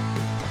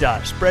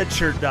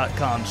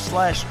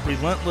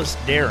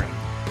shop.spreadshirt.com/relentlessdaring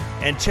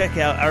and check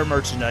out our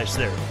merchandise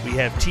there. We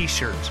have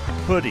t-shirts,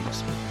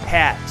 hoodies,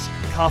 hats,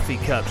 coffee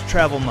cups,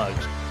 travel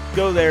mugs.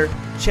 Go there,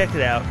 check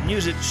it out, and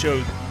use it to show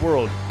the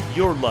world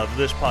your love of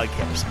this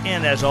podcast.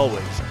 And as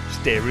always,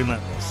 stay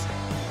relentless.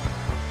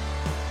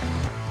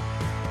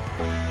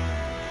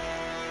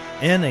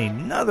 And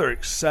another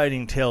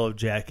exciting tale of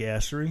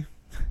jackassery.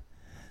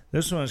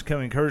 This one is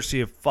coming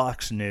courtesy of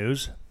Fox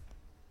News.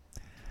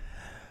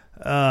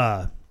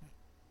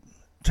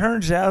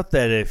 Turns out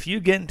that if you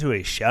get into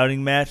a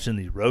shouting match in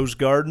the Rose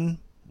Garden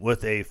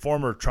with a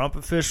former Trump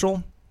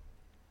official,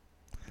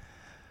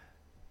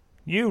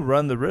 you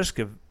run the risk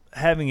of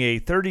having a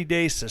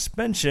 30-day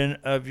suspension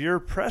of your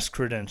press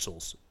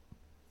credentials.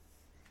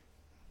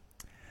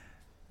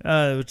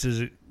 Which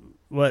is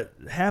what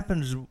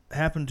happened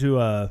to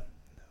a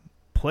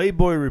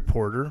Playboy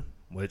reporter,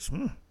 which,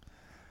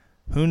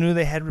 who knew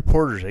they had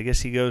reporters? I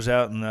guess he goes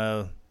out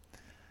and,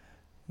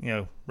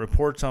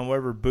 reports on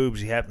whatever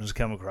boobs he happens to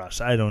come across.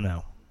 I don't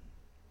know.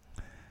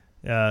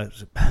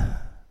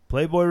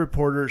 Playboy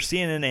reporter,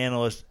 CNN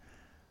analyst,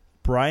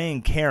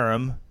 Brian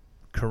Karem,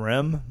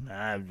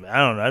 I don't know,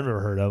 I've never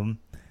heard of him.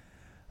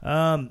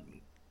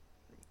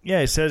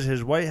 He says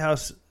the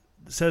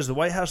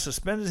White House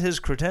suspended his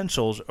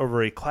credentials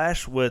over a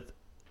clash with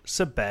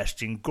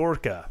Sebastian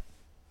Gorka.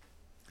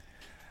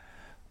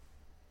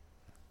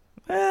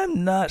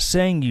 I'm not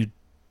saying you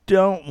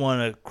don't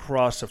want to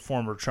cross a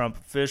former Trump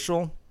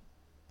official,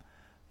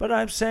 but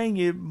I'm saying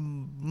you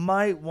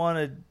might want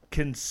to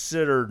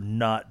consider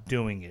not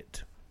doing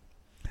it.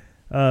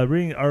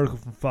 Reading an article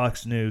from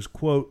Fox News,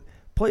 quote,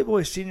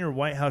 Playboy senior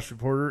White House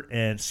reporter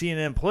and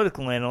CNN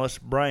political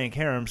analyst Brian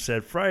Karem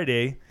said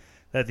Friday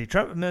that the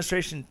Trump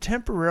administration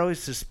temporarily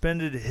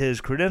suspended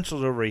his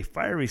credentials over a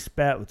fiery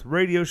spat with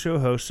radio show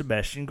host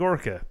Sebastian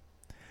Gorka.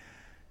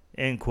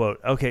 End quote.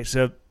 Okay,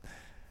 so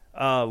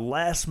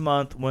last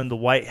month when the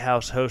White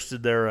House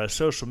hosted their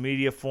social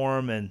media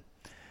forum, and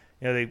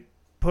they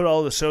put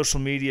all the social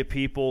media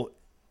people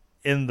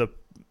in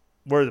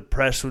where the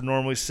press would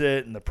normally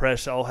sit, and the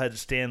press all had to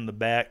stand in the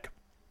back.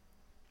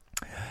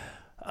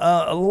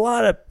 A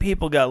lot of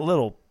people got a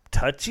little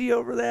touchy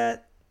over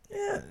that.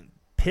 Yeah,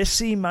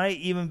 pissy might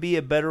even be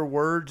a better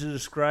word to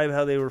describe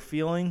how they were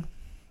feeling.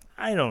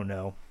 I don't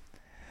know.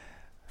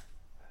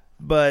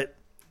 But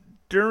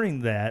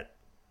during that,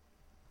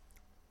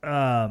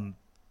 reading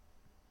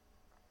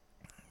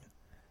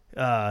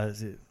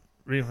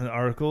from the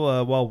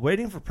article, while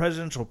waiting for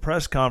presidential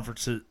press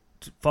conferences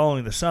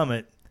following the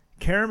summit,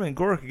 Karem and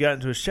Gorka got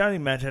into a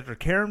shouting match after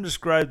Karem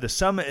described the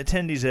summit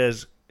attendees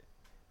as,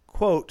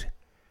 quote,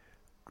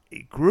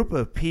 a group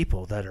of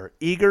people that are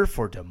eager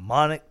for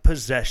demonic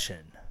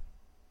possession,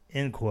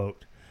 end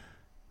quote.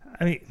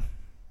 I mean,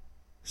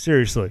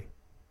 seriously,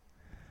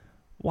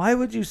 why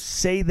would you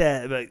say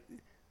that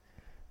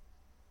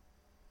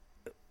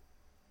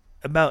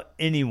about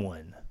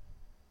anyone?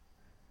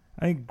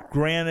 I mean,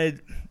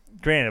 granted,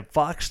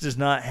 Fox does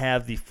not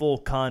have the full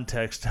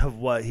context of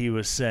what he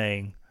was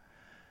saying,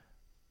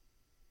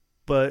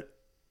 but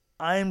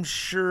I'm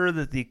sure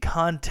that the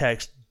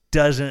context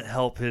doesn't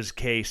help his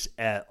case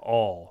at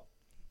all.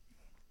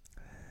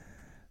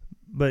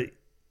 But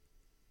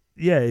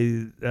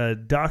yeah,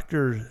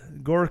 Dr.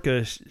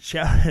 Gorka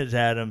shouted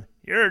at him,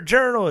 "You're a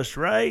journalist,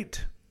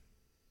 right?"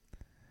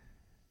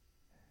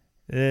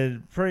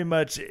 And pretty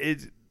much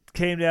it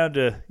came down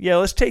to, yeah,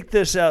 let's take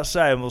this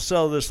outside and we'll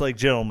sell this like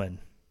gentlemen.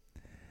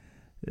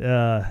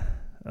 Oh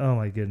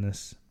my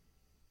goodness.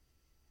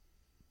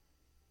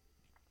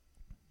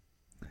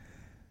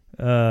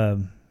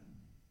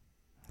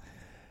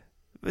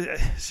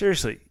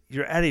 Seriously,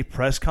 you're at a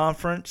press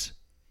conference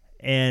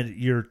and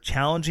you're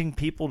challenging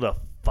people to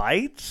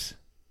fight?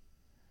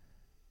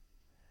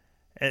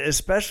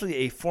 Especially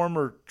a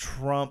former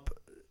Trump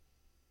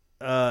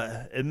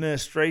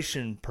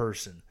administration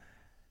person.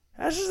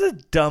 That's just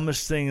the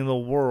dumbest thing in the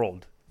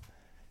world.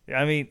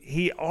 I mean,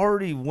 he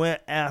already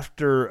went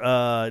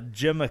after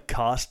Jim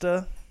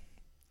Acosta,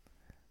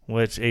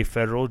 which a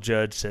federal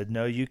judge said,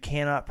 no, you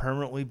cannot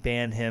permanently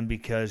ban him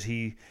because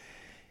he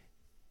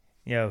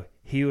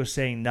was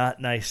saying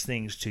not nice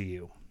things to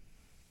you.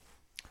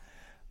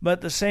 But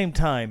at the same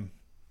time,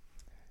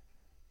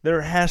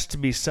 there has to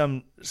be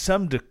some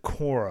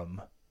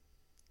decorum,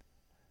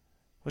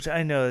 which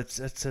I know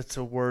that's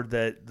a word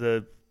that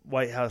the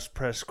White House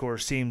press corps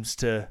seems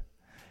to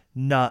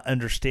not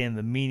understand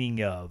the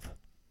meaning of.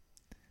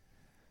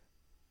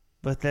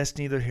 But that's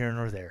neither here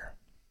nor there.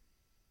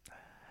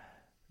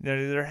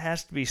 There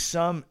has to be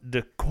some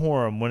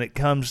decorum when it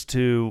comes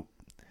to,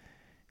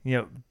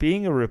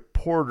 being a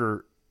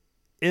reporter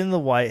in the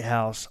White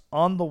House,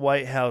 on the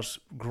White House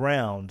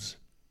grounds,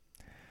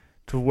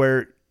 to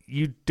where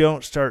you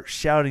don't start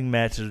shouting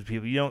matches with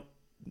people. You don't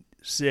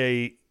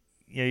say,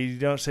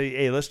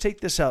 hey, let's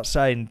take this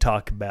outside and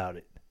talk about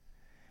it.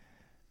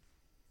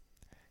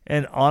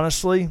 And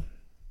honestly,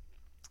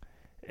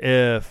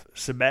 if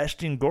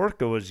Sebastian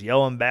Gorka was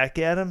yelling back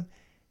at him,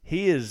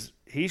 he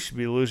should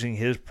be losing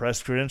his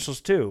press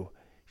credentials too.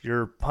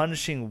 You're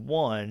punishing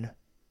one,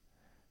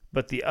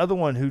 but the other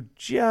one who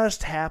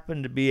just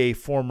happened to be a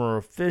former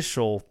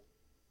official,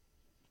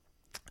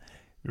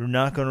 you're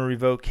not going to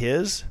revoke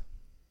his?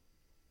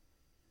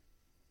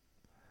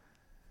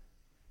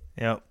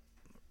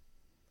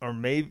 Or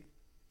maybe,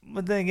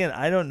 but then again,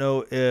 I don't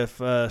know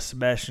if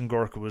Sebastian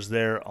Gorka was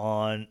there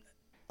on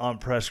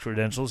press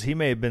credentials. He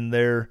may have been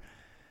there,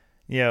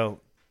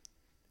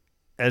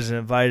 as an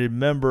invited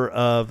member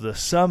of the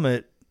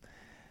summit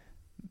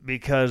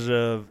because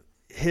of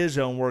his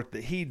own work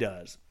that he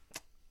does.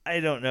 I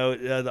don't know.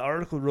 The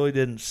article really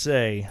didn't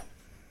say.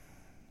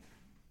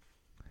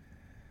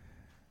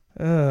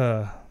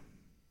 The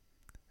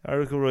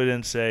article really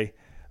didn't say.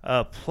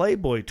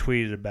 Playboy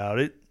tweeted about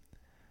it.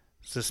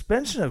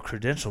 Suspension of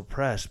credentialed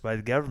press by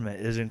the government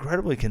is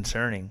incredibly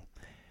concerning.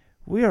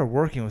 We are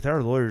working with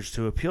our lawyers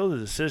to appeal the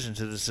decision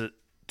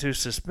to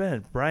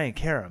suspend Brian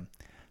Karem.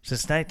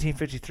 Since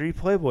 1953,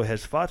 Playboy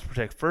has fought to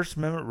protect First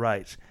Amendment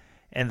rights,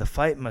 and the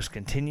fight must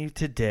continue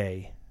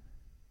today.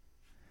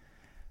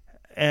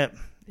 End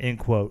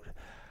quote.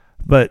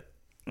 But,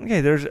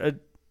 okay, there's a...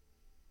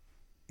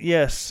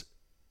 Yes,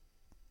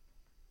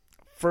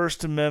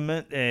 First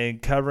Amendment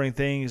and covering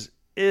things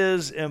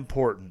is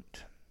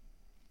important.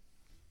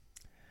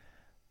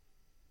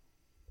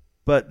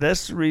 But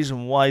that's the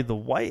reason why the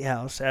White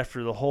House,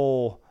 after the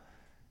whole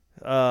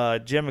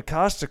Jim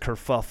Acosta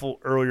kerfuffle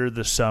earlier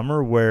this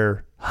summer,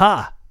 where,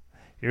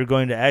 you're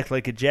going to act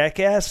like a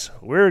jackass?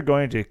 We're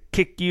going to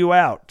kick you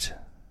out.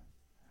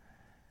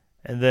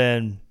 And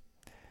then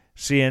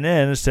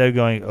CNN, instead of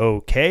going,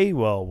 okay,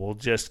 well, we'll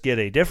just get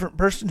a different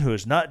person who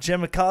is not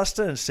Jim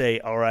Acosta and say,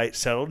 all right,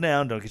 settle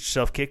down, don't get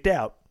yourself kicked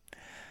out.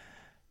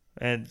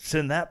 And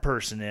send that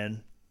person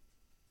in.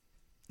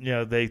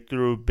 They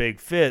threw a big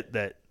fit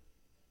that,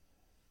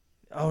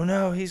 oh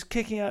no, he's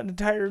kicking out an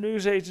entire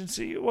news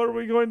agency. What are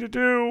we going to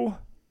do?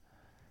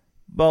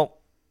 Well,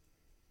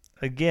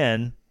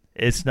 again,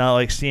 it's not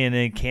like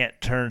CNN can't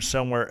turn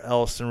somewhere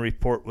else and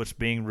report what's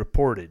being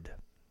reported.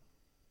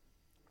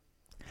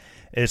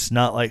 It's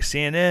not like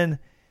CNN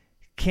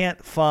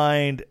can't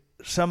find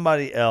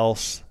somebody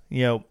else,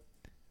 I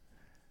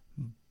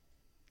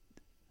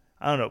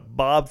don't know,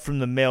 Bob from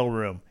the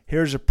mailroom.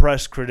 Here's a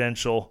press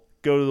credential.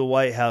 Go to the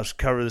White House,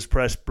 cover this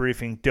press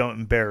briefing. Don't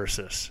embarrass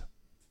us.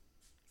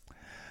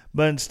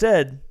 But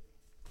instead,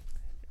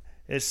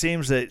 it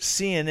seems that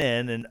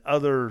CNN and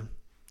other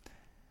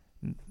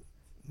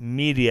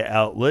media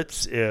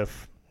outlets,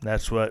 if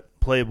that's what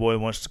Playboy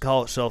wants to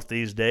call itself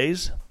these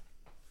days,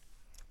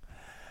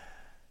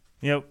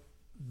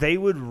 they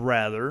would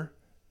rather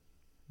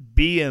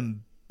be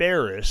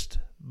embarrassed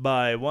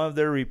by one of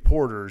their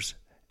reporters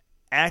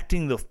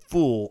acting the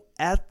fool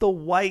at the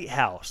White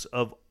House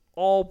of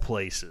all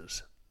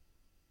places.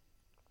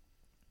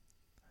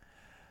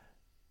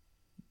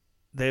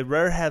 They'd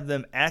rather have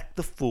them act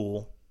the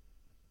fool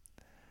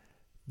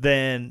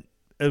than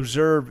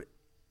observe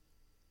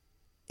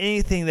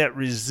anything that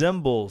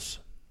resembles,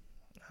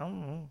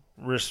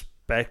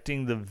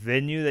 respecting the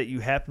venue that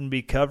you happen to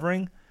be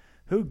covering.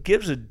 Who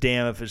gives a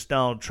damn if it's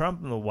Donald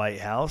Trump in the White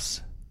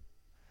House?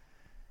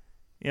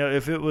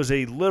 If it was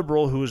a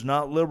liberal who was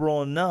not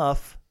liberal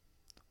enough,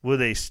 would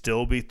they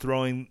still be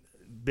throwing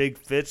big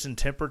fits and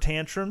temper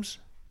tantrums?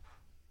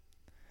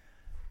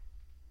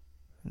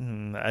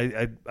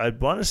 I'd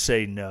want to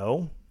say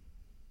no.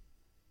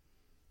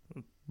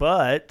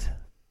 But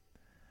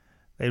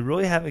they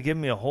really haven't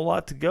given me a whole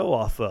lot to go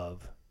off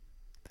of.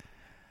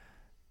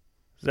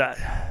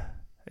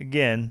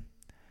 Again,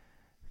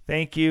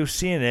 thank you,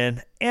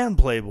 CNN and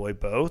Playboy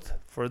both,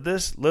 for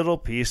this little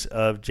piece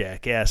of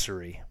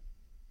jackassery.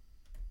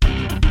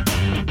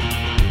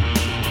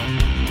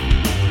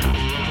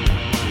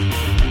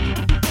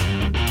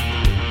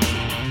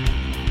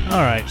 All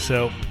right,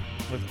 so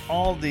with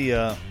all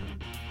the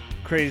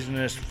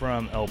craziness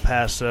from El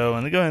Paso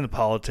and going into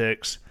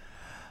politics,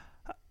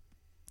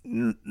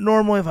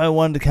 normally if I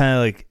wanted to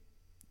kind of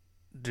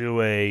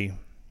do a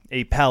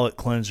palate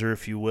cleanser,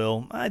 if you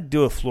will, I'd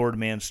do a Florida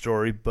man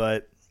story,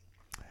 but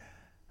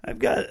I've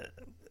got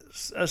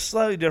a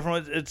slightly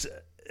different one.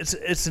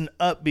 It's an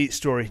upbeat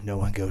story. No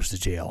one goes to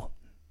jail.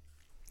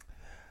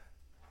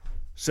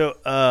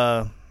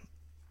 So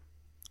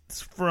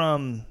it's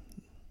from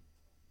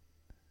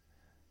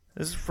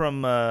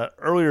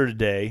earlier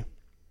today.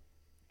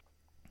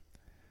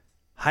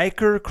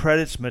 Hiker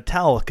credits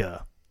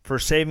Metallica for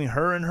saving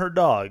her and her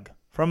dog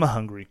from a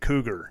hungry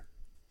cougar.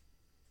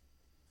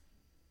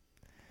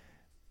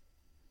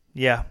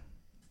 Yeah,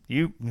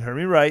 you heard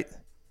me right.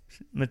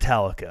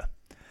 Metallica.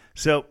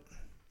 So,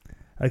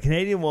 a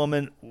Canadian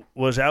woman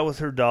was out with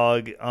her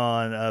dog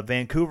on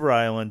Vancouver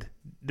Island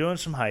doing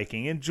some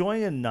hiking,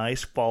 enjoying a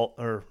nice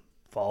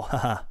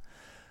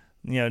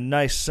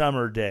nice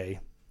summer day.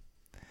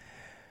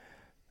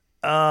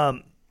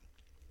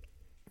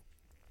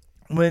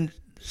 When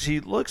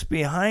she looks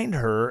behind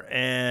her,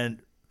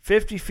 and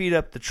 50 feet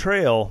up the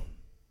trail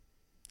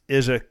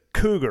is a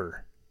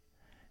cougar.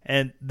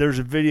 And there's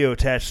a video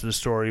attached to the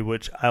story,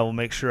 which I will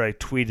make sure I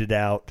tweet it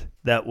out.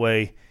 That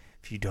way,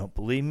 if you don't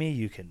believe me,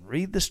 you can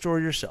read the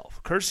story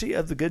yourself, courtesy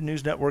of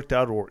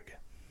thegoodnewsnetwork.org.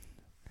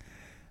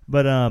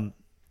 But,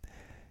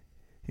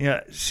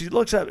 she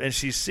looks up, and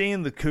she's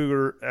seeing the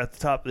cougar at the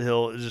top of the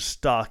hill is just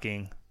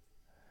stalking.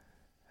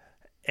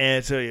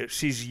 And so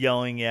she's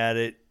yelling at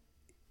it,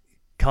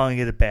 calling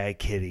it a bad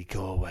kitty.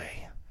 Go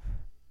away.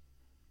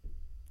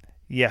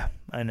 Yeah,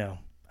 I know.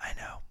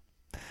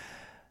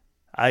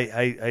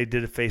 I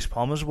did a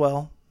facepalm as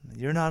well.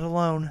 You're not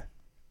alone.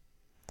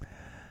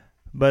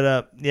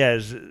 But,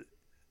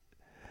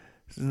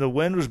 the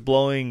wind was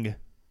blowing,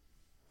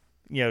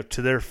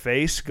 to their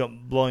face,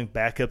 blowing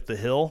back up the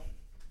hill.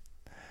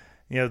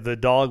 The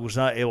dog was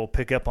not able to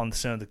pick up on the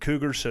scent of the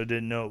cougar, so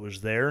didn't know it was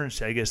there. And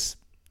so I guess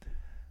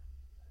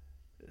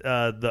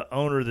the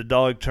owner of the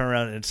dog turned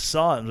around and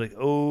saw it and was like,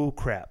 oh,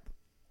 crap.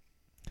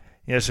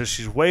 So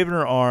she's waving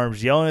her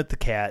arms, yelling at the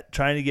cat,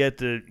 trying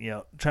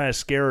to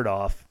scare it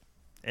off,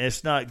 and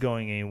it's not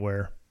going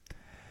anywhere.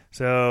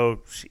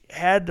 So she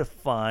had to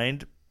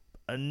find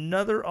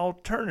another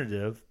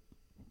alternative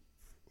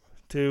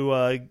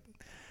to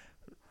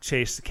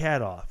chase the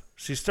cat off.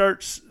 She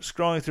starts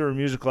scrolling through her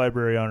music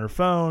library on her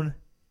phone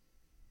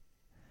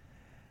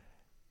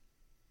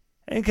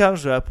and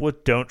comes up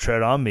with Don't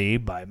Tread on Me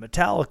by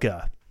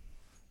Metallica.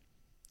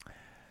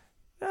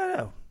 I don't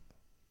know.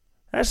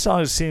 That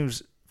song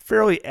seems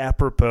fairly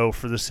apropos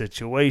for the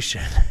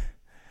situation.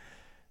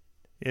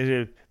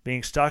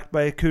 Being stalked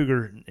by a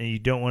cougar and you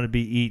don't want to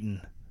be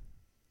eaten.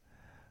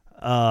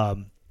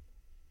 So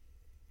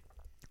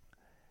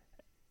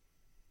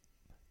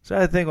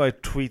I think when I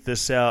tweet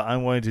this out,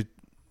 I'm going to,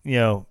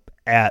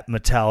 at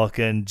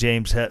Metallica and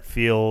James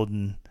Hetfield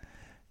and,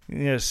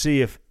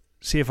 see if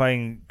I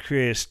can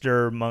create a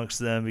stir amongst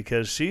them,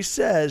 because she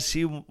says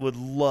she would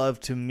love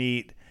to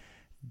meet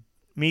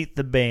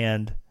the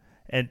band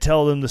and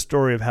tell them the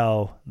story of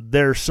how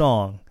their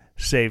song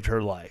saved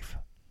her life.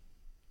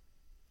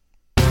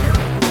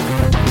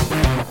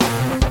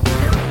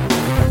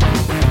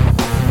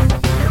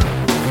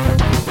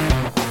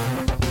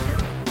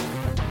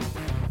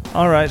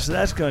 All right, so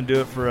that's going to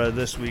do it for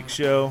this week's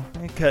show.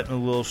 I'm cutting a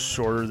little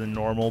shorter than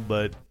normal,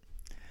 but,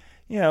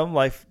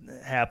 life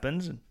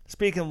happens.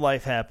 Speaking of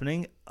life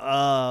happening,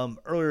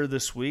 earlier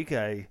this week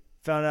I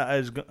found out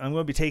I'm going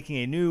to be taking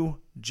a new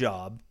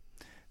job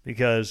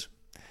because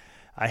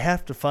I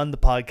have to fund the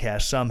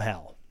podcast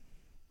somehow.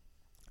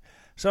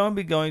 So I'm going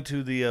to be going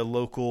to the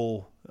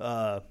local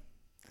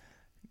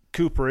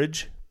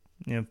cooperage.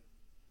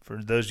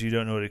 For those of you who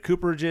don't know what a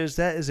cooperage is,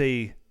 that is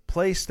a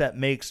place that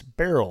makes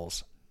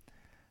barrels.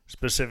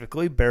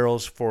 Specifically,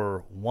 barrels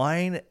for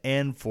wine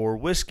and for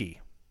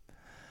whiskey.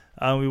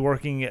 I'll be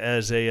working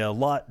as a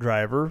lot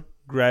driver,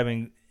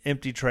 grabbing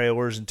empty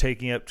trailers and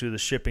taking up to the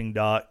shipping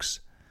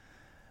docks,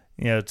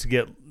 to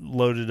get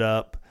loaded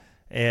up,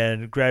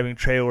 and grabbing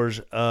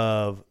trailers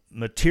of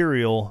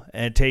material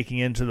and taking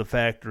into the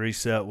factory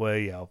so that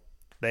way,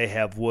 they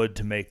have wood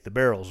to make the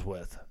barrels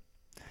with.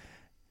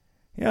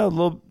 A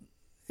little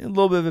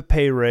bit of a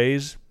pay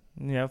raise,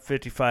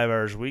 55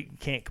 hours a week.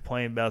 Can't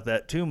complain about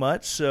that too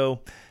much.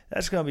 So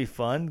that's going to be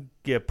fun.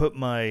 Put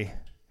my,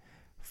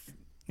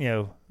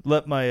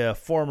 let my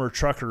former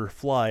trucker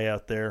fly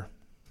out there.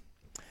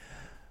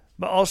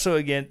 But also,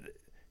 again,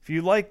 if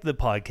you like the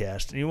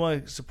podcast and you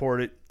want to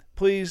support it,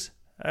 please,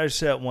 I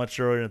said it once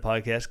earlier in the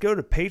podcast, go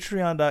to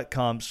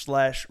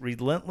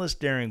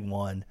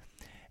patreon.com/relentlessdaring1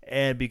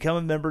 and become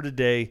a member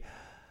today.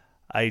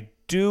 I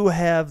do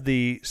have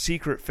the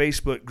secret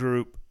Facebook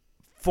group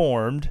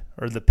formed,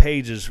 or the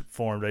page is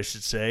formed, I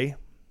should say.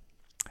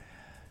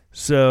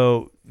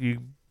 So you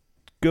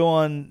go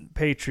on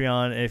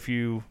Patreon, and if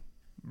you,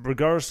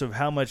 regardless of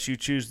how much you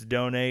choose to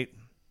donate,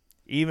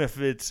 even if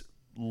it's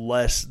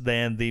less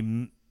than the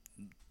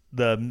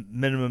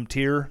minimum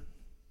tier,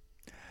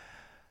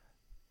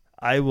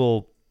 I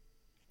will,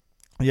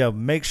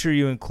 make sure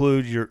you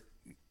include your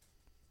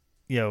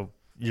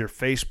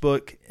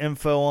Facebook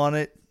info on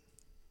it,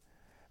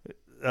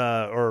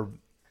 because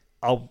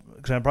I'm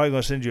probably going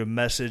to send you a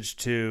message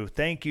to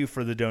thank you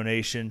for the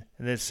donation,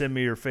 and then send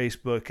me your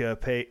Facebook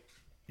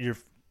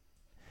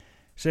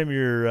send me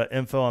your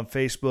info on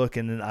Facebook,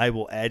 and then I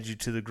will add you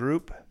to the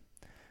group.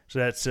 So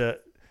that's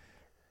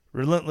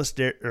Relentless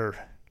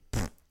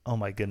oh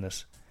my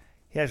goodness.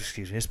 Yeah,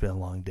 excuse me, it's been a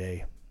long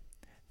day.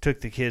 Took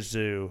the kids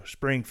to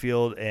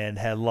Springfield and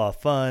had a lot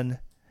of fun.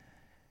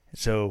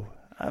 So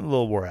I'm a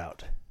little wore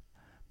out.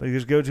 But you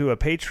just go to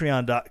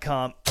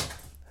patreon.com.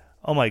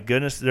 Oh my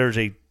goodness, there's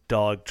a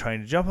dog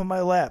trying to jump on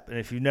my lap. And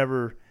if you've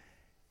never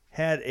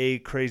had a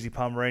crazy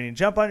Pomeranian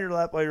jump on your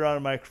lap while you're on a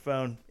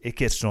microphone, it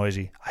gets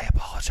noisy. I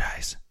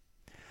apologize.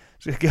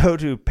 So go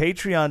to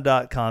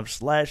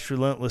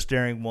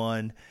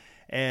patreon.com/relentlessdaring1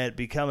 and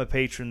become a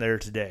patron there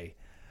today.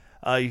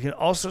 You can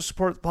also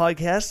support the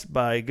podcast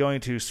by going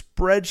to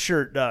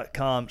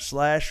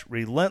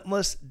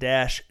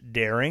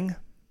spreadshirt.com/relentless-daring.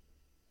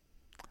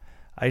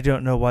 I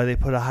don't know why they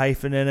put a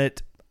hyphen in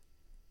it.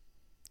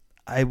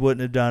 I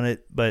wouldn't have done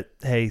it, but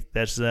hey,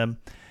 that's them.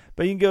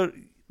 But you can go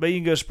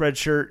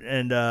Spreadshirt,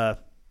 and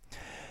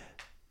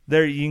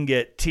there you can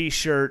get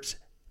t-shirts,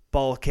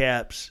 ball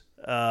caps,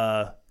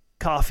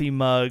 coffee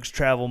mugs,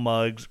 travel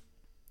mugs.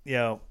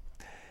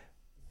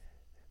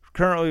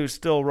 Currently we're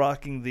still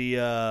rocking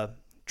the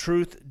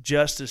Truth,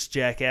 Justice,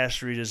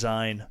 Jackassery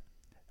design.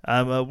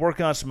 I'm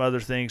working on some other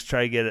things,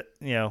 try to get it,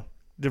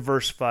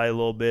 diversify a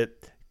little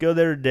bit. Go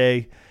there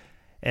today,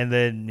 and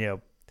then,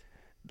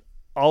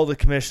 all the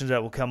commissions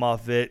that will come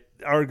off of it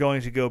are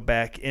going to go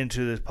back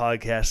into this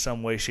podcast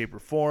some way, shape, or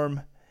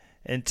form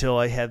until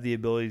I have the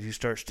ability to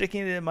start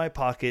sticking it in my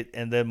pocket,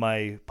 and then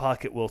my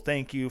pocket will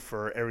thank you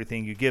for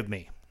everything you give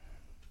me.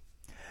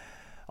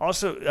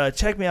 Also,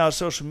 check me out on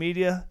social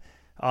media.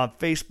 On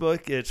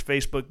Facebook, it's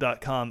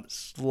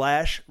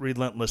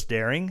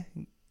facebook.com/relentlessdaring.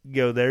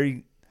 Go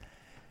there.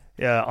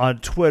 On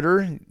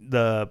Twitter,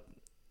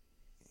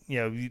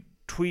 you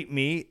tweet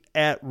me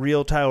at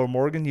Real Tyler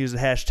Morgan. Use the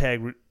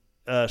hashtag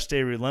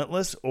Stay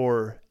Relentless,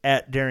 or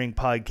at Daring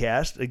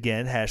Podcast.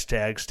 Again,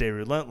 hashtag Stay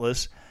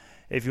Relentless.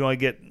 If you want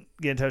to get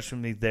in touch with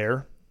me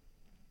there.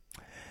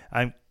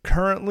 I'm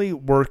currently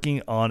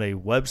working on a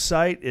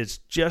website. It's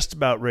just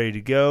about ready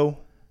to go.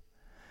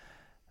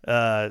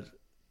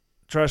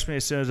 Trust me,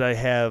 as soon as I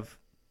have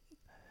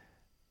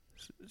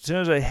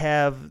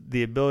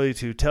the ability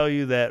to tell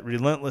you that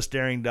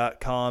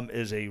relentlessdaring.com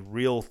is a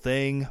real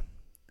thing,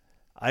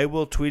 I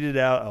will tweet it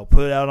out. I'll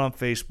put it out on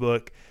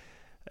Facebook,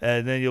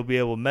 and then you'll be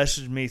able to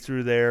message me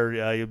through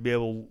there. You'll be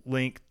able to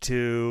link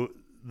to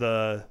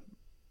the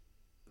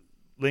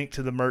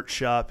merch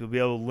shop. You'll be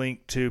able to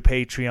link to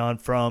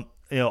Patreon from,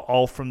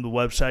 all from the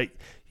website.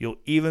 You'll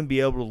even be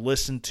able to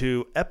listen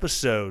to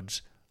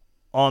episodes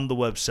on the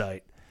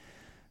website.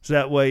 So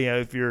that way,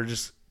 if you're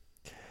just,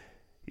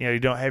 you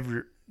don't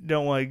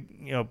want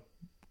to,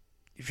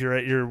 if you're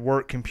at your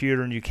work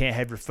computer and you can't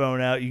have your phone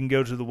out, you can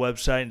go to the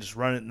website and just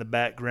run it in the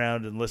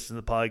background and listen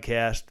to the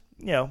podcast.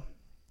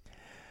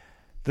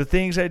 The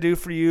things I do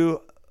for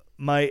you,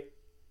 my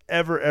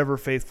ever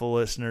faithful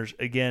listeners.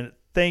 Again,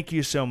 thank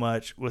you so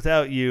much.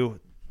 Without you,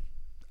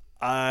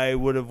 I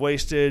would have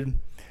wasted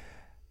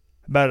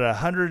about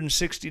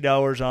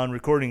 $160 on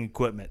recording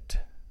equipment,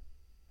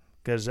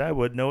 because I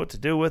wouldn't know what to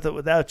do with it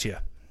without you.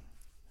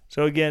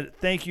 So again,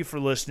 thank you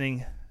for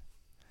listening.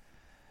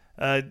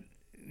 Again,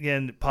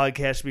 the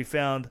podcast can be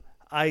found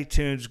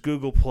iTunes,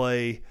 Google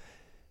Play,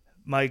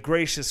 my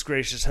gracious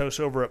host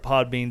over at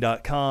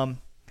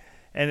podbean.com.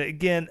 And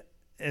again,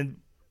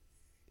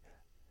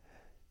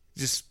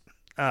 there's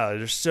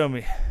so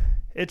many.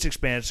 It's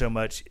expanded so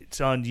much. It's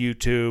on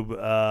YouTube,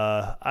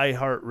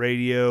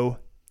 iHeartRadio,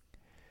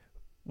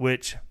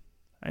 which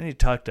I need to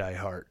talk to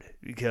iHeart,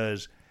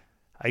 because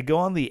I go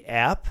on the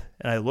app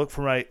and I look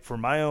for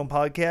my own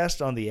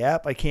podcast on the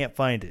app. I can't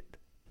find it.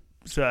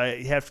 So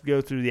I have to go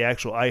through the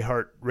actual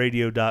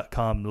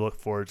iHeartRadio.com to look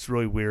for it. It's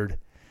really weird.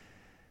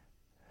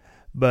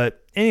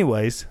 But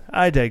anyways,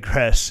 I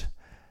digress.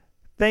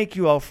 Thank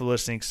you all for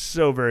listening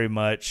so very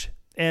much.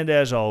 And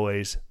as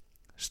always,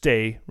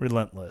 stay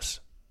relentless.